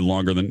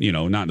longer than,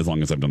 not as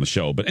long as I've done the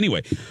show. But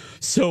anyway,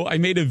 so I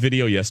made a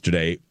video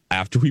yesterday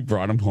after we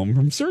brought him home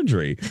from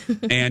surgery.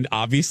 And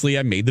obviously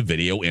I made the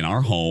video in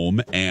our home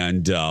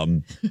and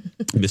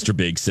Mr.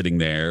 Big sitting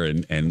there.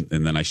 And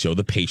then I show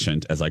the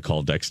patient, as I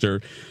call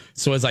Dexter.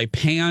 So as I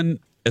pan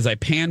from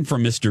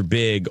Mr.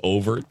 Big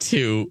over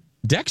to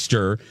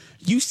Dexter,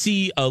 you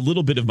see a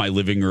little bit of my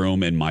living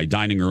room and my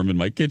dining room and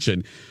my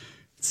kitchen.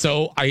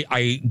 So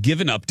I give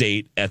an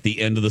update at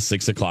the end of the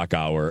 6 o'clock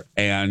hour,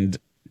 and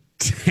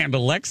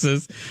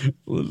Alexis,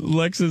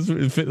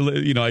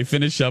 I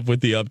finish up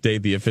with the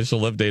update, the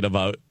official update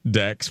about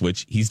Dex,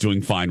 which he's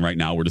doing fine right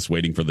now. We're just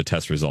waiting for the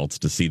test results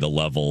to see the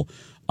level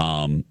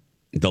of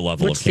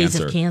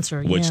cancer.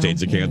 Which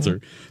stage of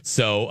cancer.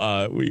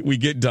 So we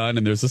get done,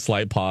 and there's a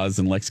slight pause,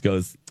 and Lex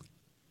goes,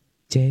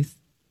 Jace?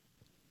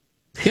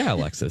 Yeah,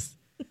 Alexis.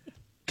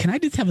 Can I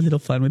just have a little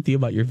fun with you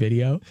about your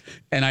video?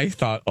 And I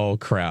thought, oh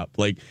crap!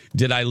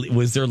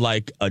 Was there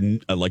like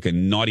a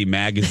naughty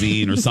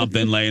magazine or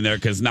something laying there?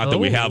 Because not that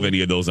we have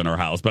any of those in our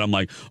house, but I'm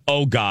like,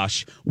 oh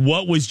gosh,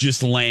 what was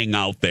just laying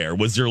out there?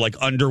 Was there like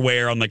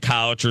underwear on the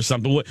couch or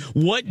something?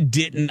 What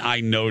didn't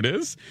I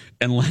notice?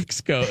 And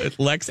Lex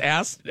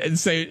asked and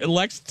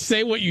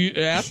say what you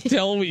asked.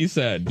 Tell what you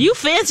said. You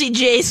fancy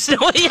Jason?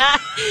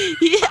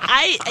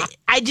 I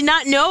did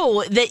not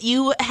know that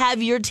you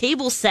have your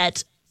table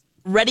set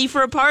ready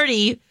for a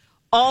party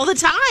all the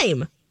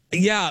time.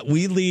 Yeah,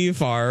 we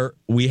have our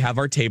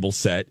table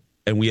set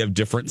and we have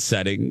different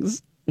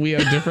settings. We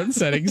have different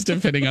settings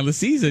depending on the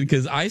season,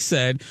 because I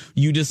said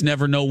you just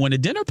never know when a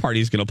dinner party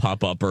is going to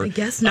pop up. Or I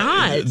guess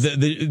not.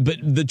 But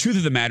the truth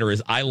of the matter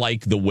is I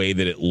like the way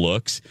that it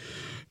looks.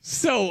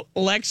 So,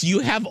 Lex, you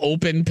have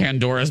opened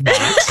Pandora's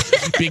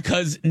box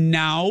because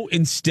now,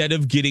 instead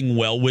of getting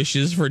well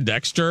wishes for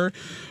Dexter,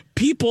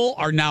 people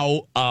are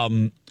now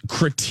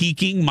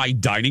critiquing my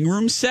dining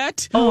room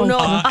set. Oh, no.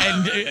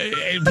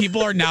 And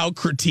people are now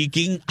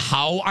critiquing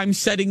how I'm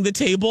setting the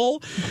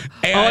table.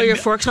 And, your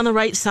fork's on the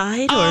right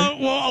side? Or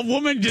a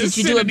woman just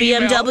did you do a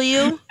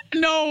BMW?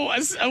 No,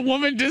 a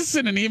woman just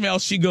sent an email.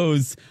 She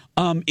goes,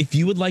 if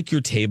you would like your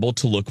table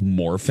to look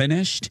more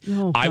finished,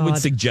 I would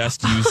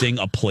suggest using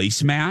a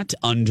placemat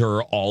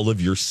under all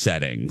of your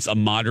settings, a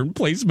modern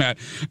placemat.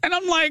 And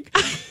I'm like,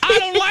 I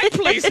don't like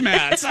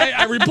placemats.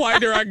 I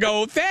replied to her, I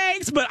go,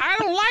 thanks, but I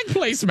don't like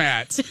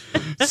placemats.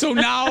 So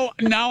now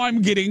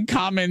I'm getting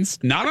comments,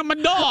 not on my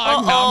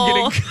dog. Now I'm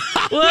getting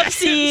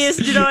comments. Whoopsies,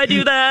 did I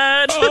do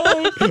that?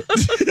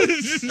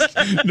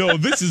 No,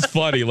 this is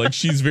funny. Like,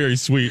 she's very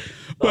sweet.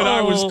 But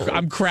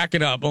I'm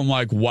cracking up. I'm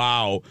like,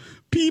 wow.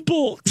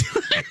 People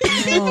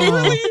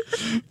really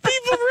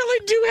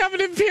do have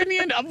an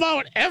opinion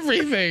about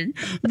everything.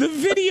 The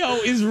video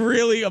is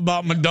really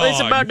about my dog. It's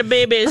about the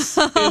babies.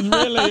 It's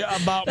really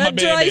about my babies. That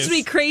drives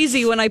me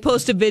crazy when I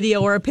post a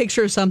video or a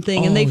picture of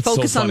something and they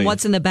focus on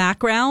what's in the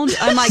background.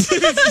 I'm like,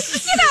 get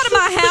out of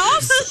my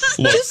house.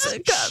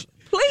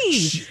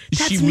 Please.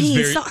 That's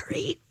me.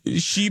 Sorry.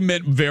 She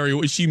meant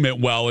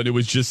well, and it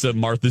was just a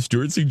Martha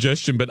Stewart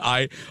suggestion, but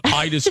I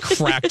just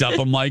cracked up.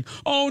 I'm like,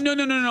 oh,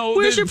 no.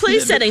 Where's your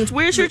place settings?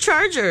 Where's your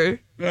charger?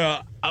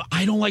 I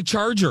don't like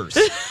chargers.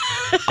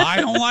 I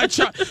don't like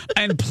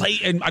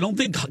and I don't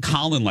think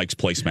Colin likes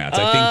placemats.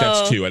 I think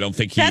that's two. I don't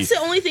think That's the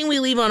only thing we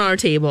leave on our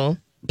table.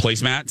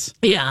 Placemats?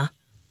 Yeah.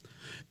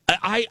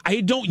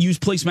 I don't use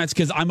placemats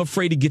because I'm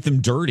afraid to get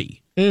them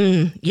dirty.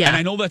 Yeah. And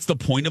I know that's the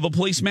point of a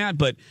placemat,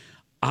 but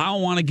I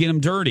don't want to get them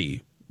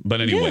dirty. But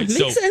anyway,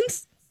 makes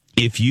sense.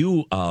 If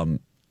you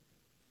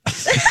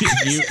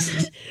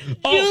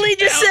Julie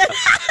just said,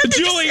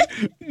 Julie,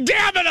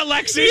 damn it,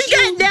 Alexis. He's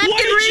got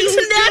napkin rings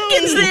and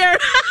napkins there.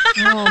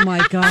 Oh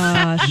my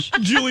gosh.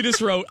 Julie just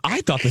wrote,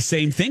 I thought the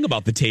same thing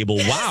about the table.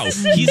 Wow,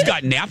 he's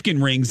got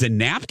napkin rings and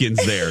napkins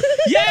there.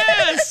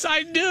 Yes,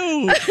 I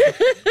do.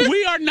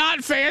 We are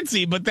not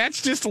fancy, but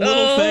that's just a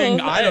little thing.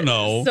 I don't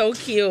know. So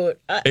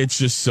cute. It's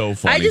just so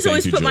funny. I just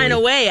always put mine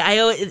Julie. away.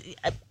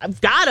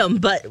 I've got them,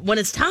 but when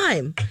it's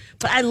time.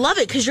 But I love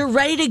it because you're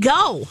ready to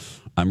go.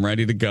 I'm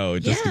ready to go,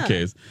 just in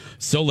case.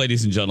 So,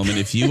 ladies and gentlemen,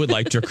 if you would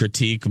like to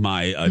critique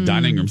my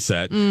dining room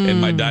set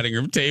and my dining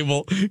room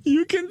table,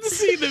 you can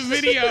see the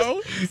video.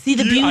 See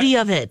the beauty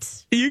of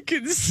it. You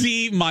can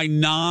see my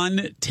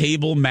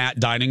non-table mat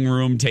dining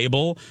room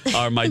table.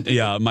 Or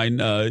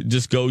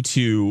just go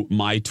to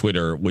my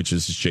Twitter, which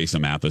is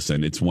Jason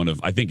Matheson. It's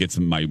I think it's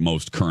my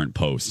most current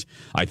post.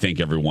 I thank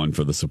everyone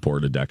for the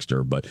support of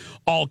Dexter. But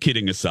all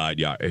kidding aside,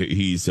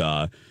 he's...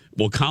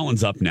 Well,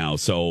 Colin's up now,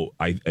 so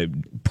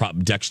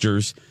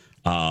Dexter's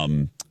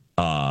cone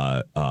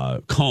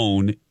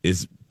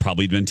is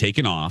probably been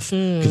taken off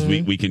because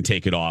we can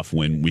take it off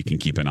when we can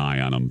keep an eye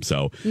on him.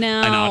 So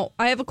now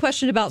I have a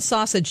question about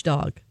Sausage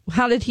Dog.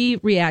 How did he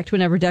react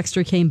whenever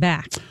Dexter came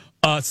back?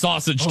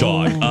 Sausage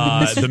Dog,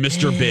 the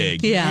Mr.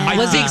 Big. Yeah,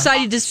 was he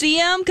excited to see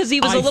him? Because he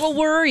was a little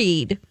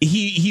worried.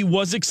 He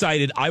was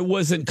excited. I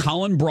wasn't.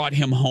 Colin brought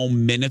him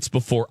home minutes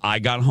before I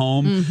got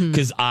home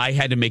because I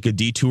had to make a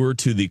detour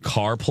to the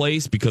car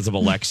place because of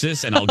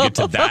Alexis, and I'll get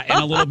to that in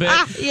a little bit.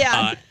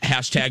 Yeah.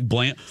 Hashtag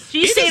blame.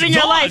 She's saving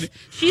your life.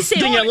 She's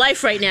saving your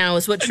life right now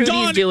is what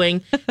Trudy's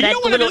doing.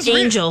 That little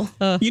angel.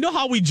 You know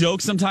how we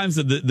joke sometimes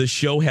that the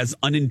show has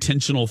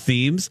unintentional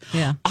themes?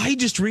 Yeah. I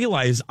just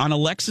realized on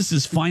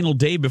Alexis's final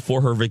day before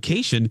her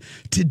vacation,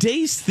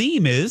 today's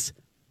theme is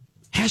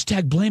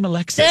hashtag blame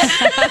Alexis.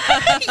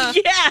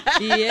 Hashtag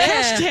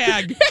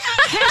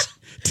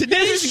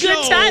today's show.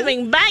 Good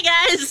timing. Bye,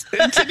 guys.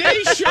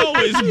 Today's show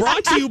is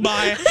brought to you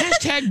by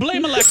hashtag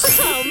blame Alexis.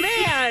 Oh,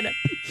 man.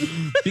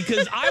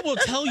 Because I will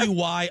tell you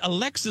why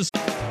Alexis...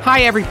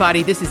 Hi,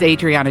 everybody. This is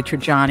Adriana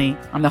Trajani.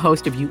 I'm the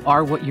host of You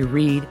Are What You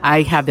Read.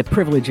 I have the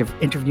privilege of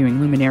interviewing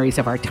luminaries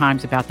of our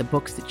times about the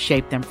books that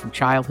shaped them from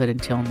childhood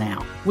until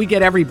now. We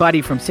get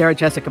everybody from Sarah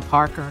Jessica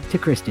Parker to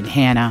Kristen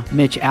Hanna,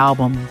 Mitch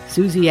Albom,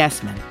 Susie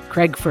Essman,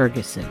 Craig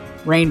Ferguson,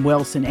 Rainn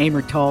Wilson,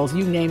 Amor Tolls,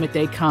 you name it,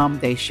 they come,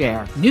 they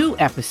share. New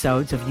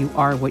episodes of You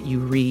Are What You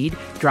Read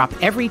drop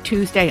every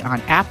Tuesday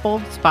on Apple,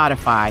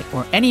 Spotify,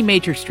 or any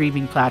major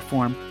streaming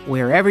platform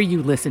wherever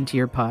you listen to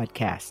your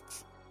podcasts.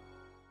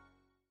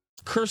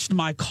 Cursed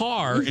my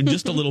car in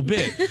just a little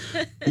bit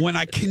when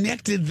I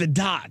connected the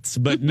dots,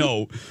 but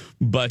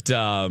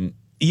Mr.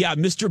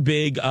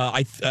 Big.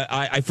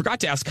 I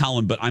forgot to ask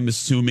Colin, but I'm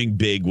assuming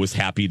Big was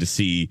happy to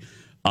see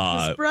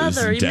his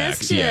brother. He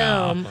missed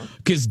him.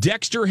 Because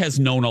Dexter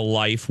has known a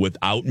life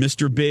without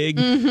Mr. Big,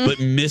 but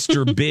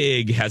Mr.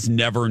 Big has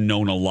never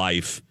known a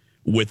life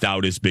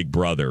without his big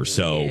brother.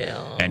 So,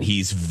 and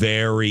he's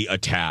very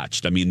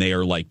attached. I mean, they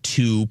are like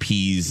two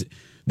peas.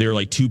 They're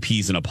like two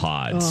peas in a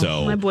pod.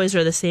 So my boys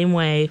are the same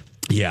way.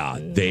 Yeah,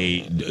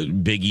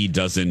 Biggie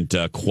doesn't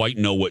quite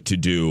know what to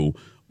do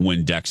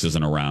when Dex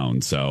isn't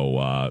around.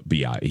 So, but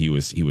yeah, he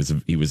was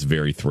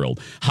very thrilled.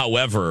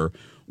 However,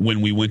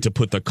 when we went to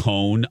put the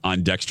cone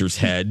on Dexter's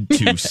head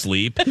to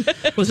sleep,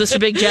 was Mr.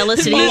 Big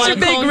jealous? Did he want a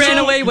Big cone? ran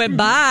away, went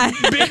by.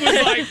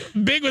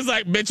 Big was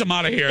like, bitch, I'm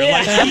out of here.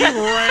 Like he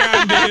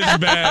ran to his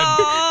bed.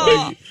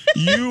 Like,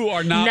 you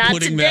are not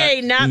putting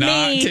today, that. Not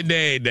me. Not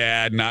today,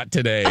 Dad. Not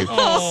today.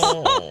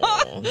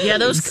 Oh, yeah,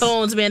 those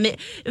cones, man.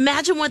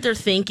 Imagine what they're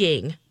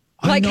thinking.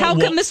 Like, how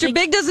come Mr.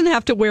 Big doesn't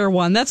have to wear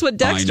one? That's what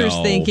Dexter's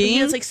thinking.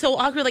 Yeah, it's like so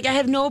awkward. Like, I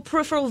have no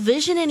peripheral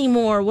vision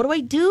anymore. What do I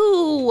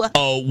do?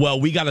 Oh,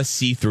 well, we got a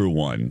see-through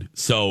one.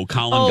 So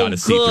Colin got a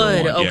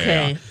see-through one.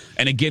 Okay. Yeah.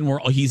 And again,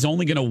 he's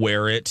only going to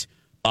wear it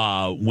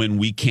when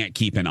we can't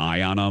keep an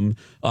eye on him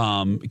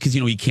because,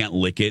 he can't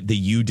lick it. The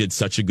U did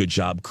such a good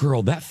job.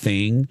 Girl, that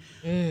thing,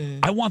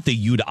 I want the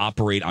U to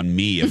operate on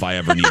me if I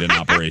ever need an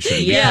operation.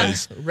 Yeah,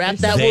 wrap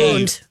that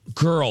wound.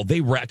 Girl,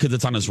 they wrap, because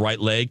it's on his right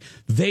leg,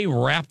 they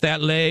wrap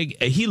that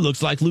leg. He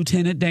looks like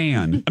Lieutenant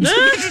Dan.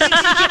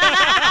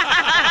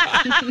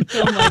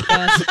 Oh, my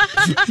gosh.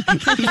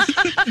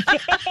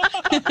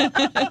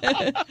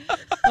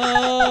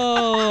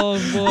 Oh,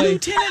 boy.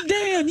 Lieutenant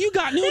Dan, you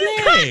got new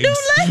legs. New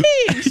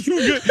legs.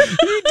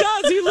 He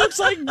does. He looks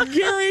like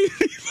Gary.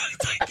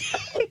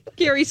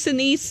 Gary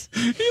Sinise.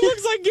 He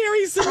looks like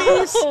Gary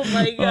Sinise. Oh,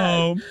 my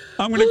God.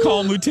 I'm going to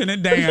call him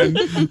Lieutenant Dan.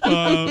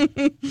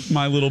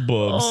 My little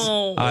boobs.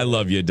 Oh. I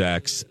love you,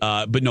 Dex.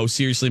 But no,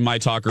 seriously, my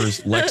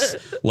talkers,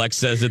 Lex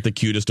says it the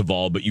cutest of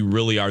all, but you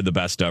really are the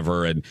best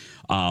ever. And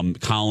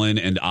Colin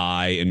and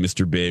I and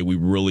Mr. Big, we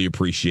really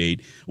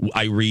appreciate.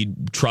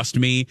 Trust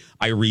me,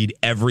 I read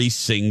every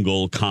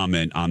single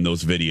comment on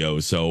those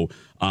videos. So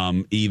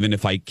even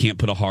if I can't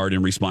put a heart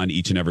and respond to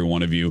each and every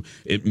one of you,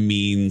 it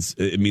means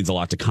a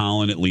lot to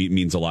Colin. It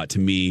means a lot to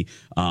me.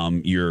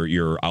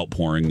 Your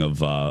outpouring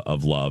of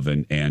love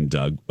and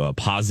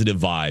positive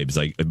vibes.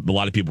 Like a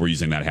lot of people were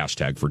using that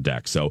hashtag for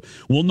Dex. So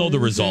we'll know the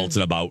results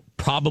in about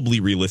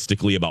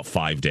realistically about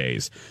 5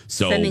 days.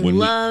 So sending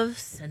love,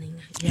 sending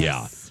yes.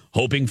 Yeah.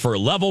 Hoping for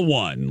level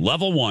 1.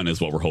 Level 1 is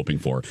what we're hoping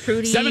for.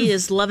 Trudy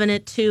is loving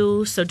it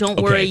too. So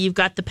don't worry. You've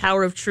got the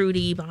power of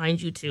Trudy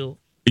behind you too.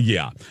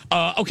 Yeah.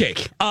 Okay.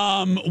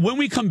 When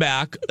we come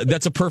back,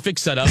 that's a perfect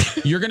setup.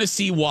 You're going to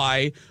see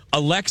why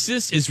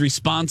Alexis is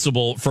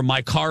responsible for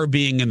my car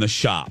being in the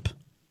shop.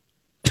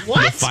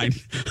 What?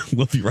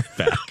 We'll be right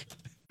back.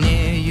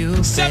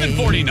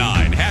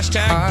 7:49.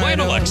 Hashtag blame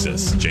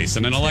Alexis.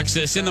 Jason and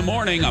Alexis in the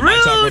morning on My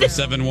Talk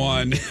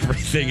 1071.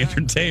 Everything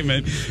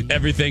entertainment.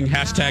 Everything.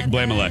 Hashtag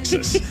blame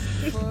Alexis.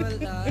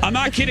 I'm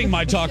not kidding,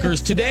 my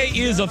talkers. Today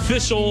is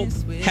official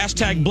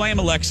hashtag blame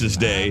Alexis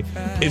day.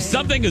 If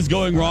something is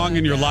going wrong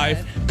in your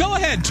life, go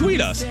ahead,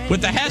 tweet us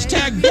with the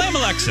hashtag blame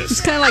Alexis.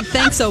 It's kind of like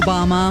thanks,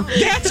 Obama.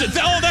 That's it.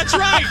 Oh, that's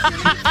right.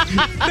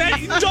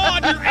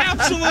 Dawn, you're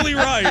absolutely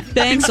right.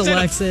 Thanks,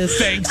 Alexis.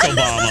 Thanks,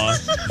 Obama.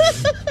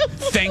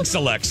 Thanks,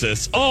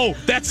 Alexis. Oh,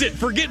 that's it.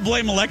 Forget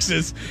blame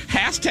Alexis.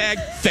 Hashtag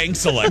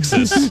thanks,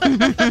 Alexis.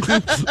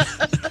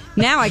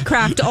 Now I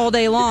craft all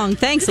day long.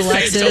 Thanks,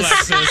 Alexis.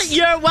 Thanks, Alexis.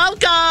 You're welcome.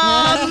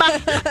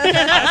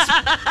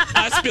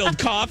 I spilled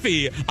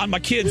coffee on my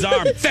kid's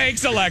arm.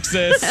 Thanks,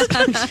 Alexis.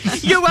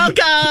 You're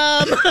welcome.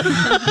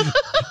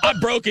 I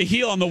broke a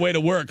heel on the way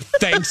to work.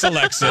 Thanks,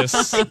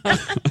 Alexis.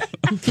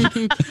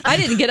 I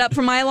didn't get up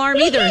from my alarm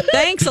either.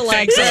 Thanks,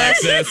 Alexis.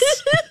 Thanks,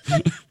 Alexis.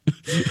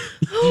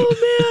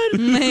 Oh,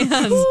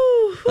 man.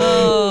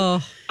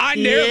 Oh. I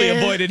narrowly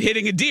avoided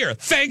hitting a deer.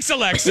 Thanks,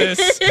 Alexis.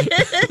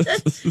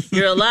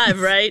 You're alive,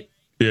 right?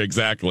 Yeah,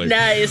 exactly.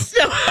 Nice.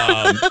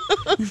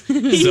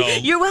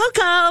 You're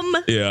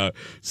welcome. Yeah.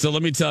 So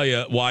let me tell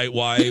you why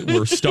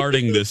we're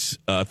starting this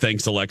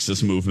Thanks,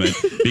 Alexis movement.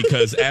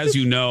 Because as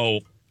you know,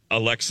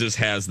 Alexis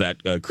has that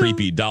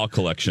creepy doll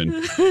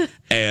collection.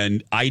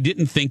 And I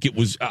didn't think it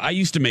was... I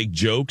used to make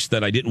jokes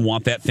that I didn't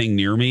want that thing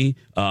near me.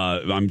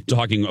 I'm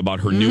talking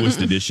about her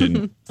newest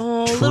edition,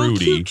 Oh, Trudy. little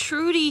cute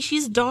Trudy.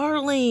 She's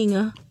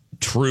darling.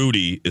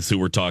 Trudy is who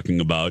we're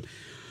talking about.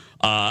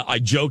 I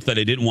joked that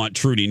I didn't want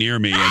Trudy near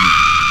me, and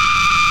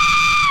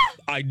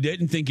I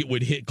didn't think it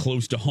would hit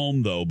close to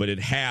home, though, but it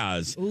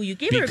has. Oh, you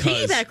gave her a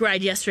piggyback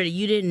ride yesterday.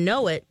 You didn't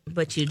know it,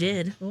 but you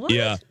did. What?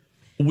 Yeah.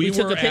 We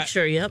took a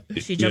picture, yep.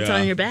 She jumped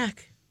on your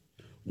back.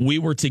 We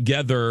were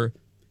together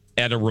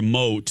at a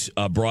remote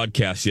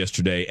broadcast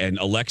yesterday, and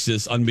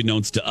Alexis,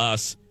 unbeknownst to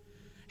us,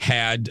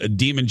 had a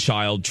demon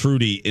child,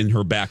 Trudy, in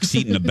her back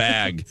seat in a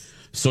bag.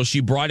 So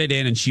she brought it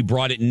in, and she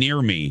brought it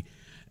near me.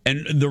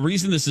 And the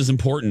reason this is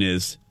important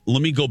is,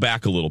 let me go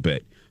back a little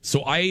bit.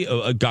 So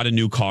I got a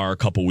new car a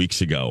couple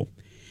weeks ago.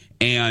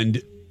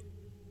 And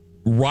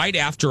right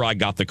after I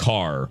got the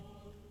car,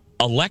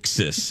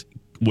 Alexis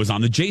was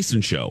on the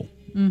Jason show,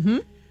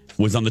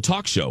 was on the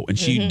talk show, and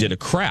she did a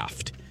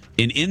craft.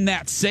 And in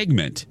that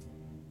segment,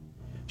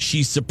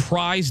 she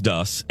surprised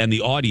us and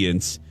the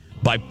audience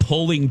by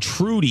pulling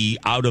Trudy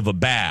out of a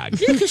bag.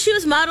 Yeah, because she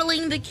was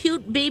modeling the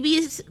cute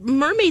baby's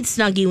mermaid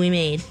snuggie we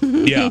made.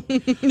 Yeah.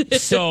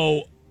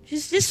 So...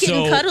 She's just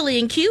getting cuddly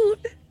and cute.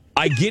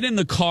 I get in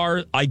the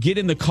car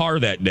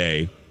that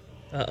day.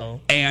 Uh-oh.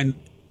 And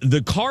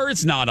the car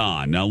is not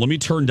on. Now, let me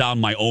turn down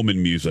my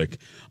Omen music.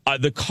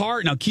 The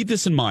car, now keep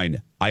this in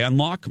mind. I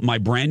unlock my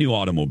brand new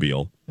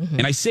automobile,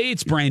 and I say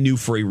it's brand new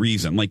for a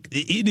reason. Like,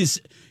 it is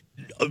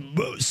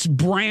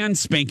brand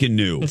spanking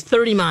new. There's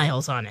 30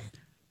 miles on it.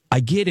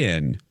 I get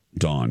in,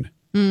 Dawn.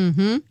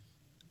 And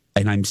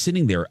I'm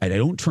sitting there, and I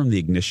don't turn the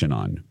ignition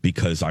on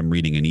because I'm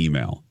reading an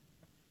email.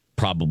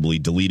 Probably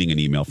deleting an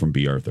email from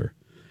B. Arthur.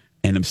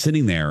 And I'm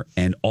sitting there,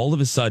 and all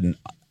of a sudden,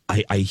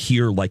 I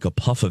hear like a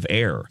puff of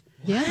air.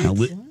 Yeah.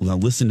 Now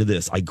listen to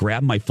this. I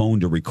grab my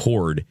phone to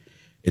record.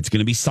 It's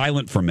going to be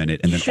silent for a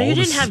minute. And then sure you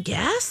didn't have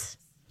gas?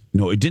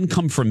 No, it didn't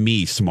come from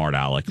me, smart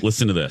Alec.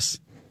 Listen to this.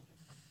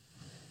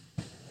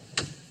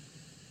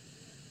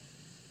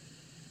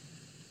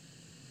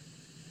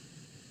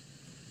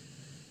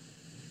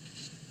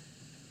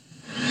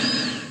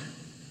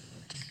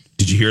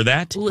 Did you hear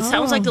that? Ooh, it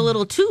sounds like a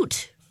little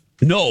toot.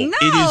 No,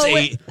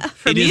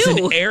 it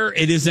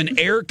is an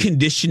air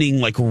conditioning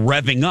like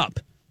revving up,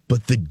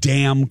 but the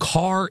damn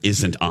car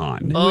isn't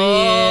on.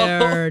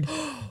 Weird.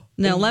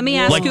 Now let me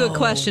ask you a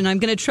question. I'm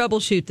going to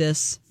troubleshoot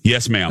this.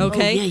 Yes, ma'am.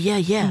 Okay. Oh,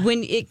 yeah.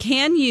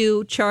 Can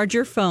you charge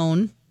your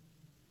phone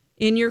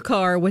in your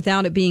car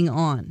without it being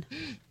on?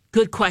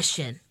 Good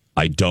question.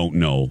 I don't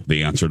know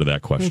the answer to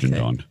that question,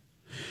 Dawn.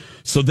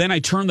 So then I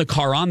turned the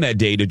car on that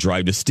day to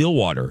drive to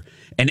Stillwater.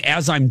 And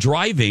as I'm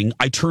driving,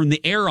 I turn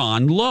the air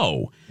on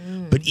low.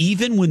 But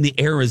even when the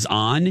air is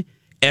on,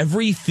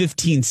 every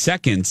 15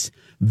 seconds,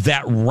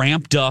 that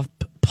ramped up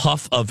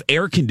puff of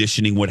air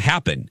conditioning would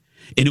happen.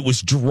 And it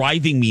was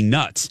driving me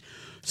nuts.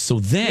 So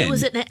then... It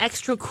was an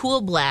extra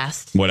cool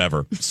blast.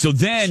 Whatever. So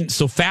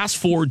fast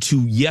forward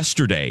to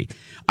yesterday.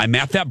 I'm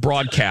at that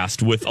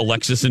broadcast with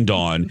Alexis and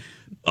Dawn.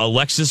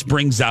 Alexis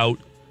brings out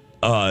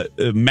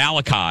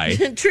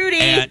Malachi.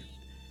 Trudy.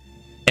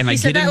 And I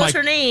said get that in was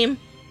her name.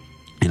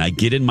 And I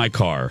get in my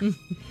car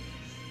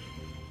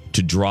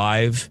to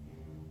drive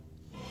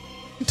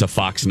to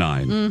Fox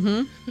 9.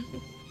 Mm-hmm.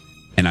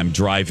 And I'm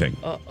driving.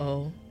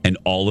 Uh-oh. And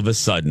all of a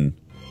sudden,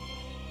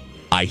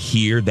 I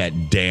hear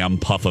that damn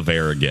puff of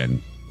air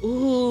again.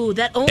 Ooh,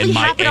 that only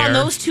happened on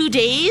those 2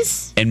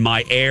 days? And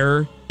my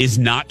air is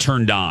not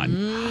turned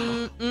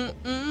on.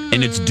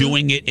 And it's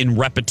doing it in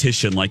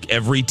repetition, like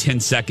every 10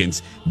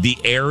 seconds. The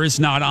air is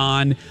not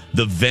on,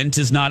 the vent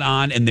is not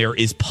on, and there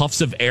is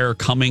puffs of air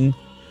coming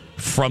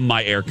from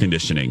my air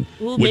conditioning.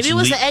 Ooh, maybe it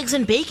was the eggs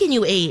and bacon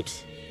you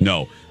ate.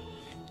 No.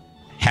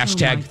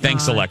 Hashtag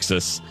thanks,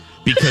 Alexis,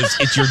 because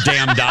it's your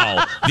damn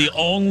doll.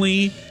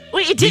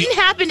 Wait, it didn't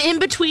happen in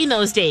between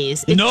those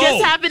days. It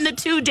just happened the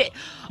 2 days.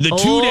 The 2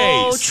 days.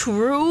 Oh,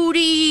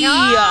 Trudy.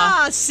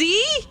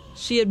 See?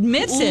 She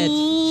admits it.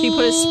 She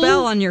put a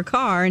spell on your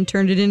car and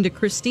turned it into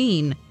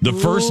Christine. The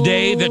first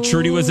day that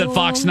Trudy was at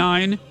Fox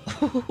 9,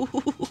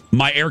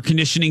 my air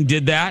conditioning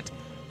did that.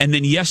 And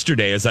then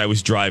yesterday as I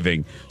was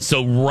driving.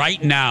 So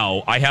right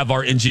now, I have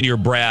our engineer,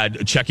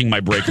 Brad, checking my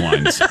brake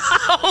lines.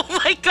 Oh,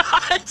 my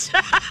gosh.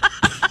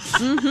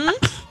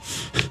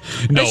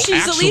 No, but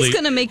she's at least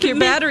going to make your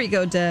battery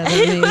go dead.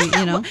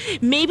 I mean,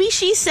 Maybe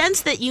she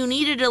sensed that you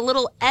needed a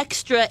little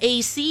extra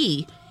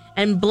AC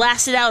and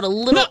blasted out a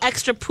little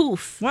extra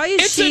poof. Why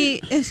is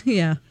she?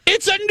 Yeah.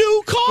 It's a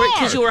new car.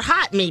 Because you were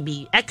hot,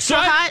 maybe. Extra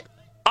hot?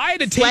 I had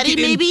to take Sweaty,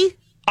 maybe?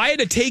 I had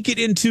to take it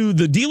into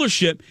the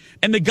dealership,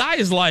 and the guy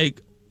is like,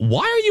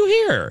 why are you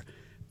here?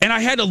 And I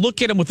had to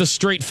look at him with a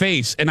straight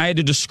face, and I had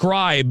to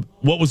describe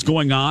what was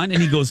going on.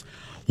 And he goes,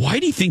 why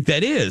do you think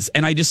that is?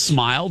 And I just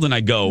smiled, and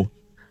I go,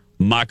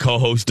 my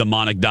co-host,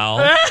 Demonic Doll.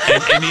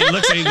 And he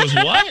looks at me and goes,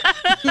 what?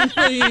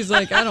 He's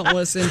like, I don't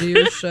listen to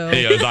your show.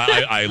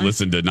 I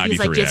listened to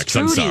 93X.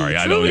 I'm sorry.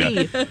 I know.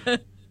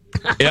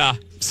 Yeah.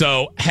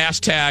 So,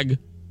 hashtag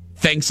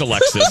thanks,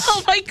 Alexis.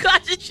 Oh, my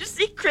God. Did you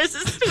see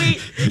Chris's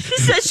tweet? She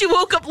says she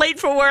woke up late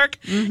for work,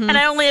 and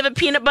I only have a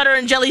peanut butter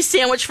and jelly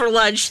sandwich for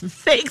lunch.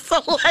 Thanks,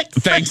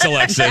 Alexis. Thanks,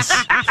 Alexis.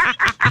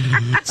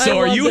 So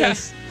are you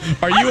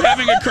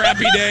having a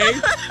crappy day?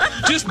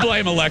 Just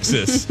blame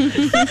Alexis.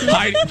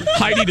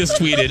 Heidi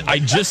just tweeted, I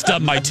just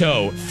stubbed my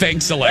toe.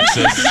 Thanks,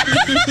 Alexis.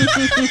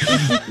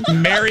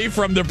 Mary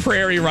from the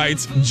Prairie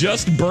writes,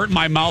 just burnt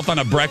my mouth on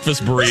a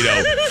breakfast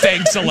burrito.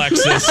 Thanks,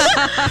 Alexis.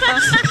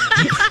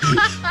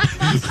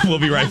 We'll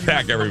be right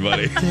back,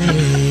 everybody.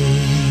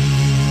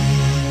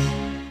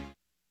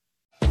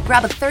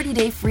 Grab a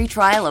 30-day free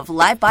trial of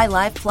Live by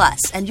Live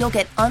Plus, and you'll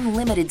get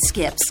unlimited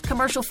skips,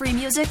 commercial-free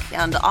music,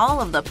 and all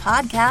of the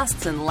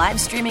podcasts and live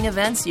streaming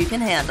events you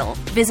can handle.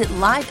 Visit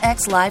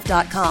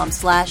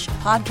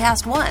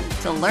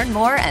livexlive.com/podcast1 to learn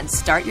more and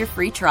start your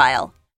free trial.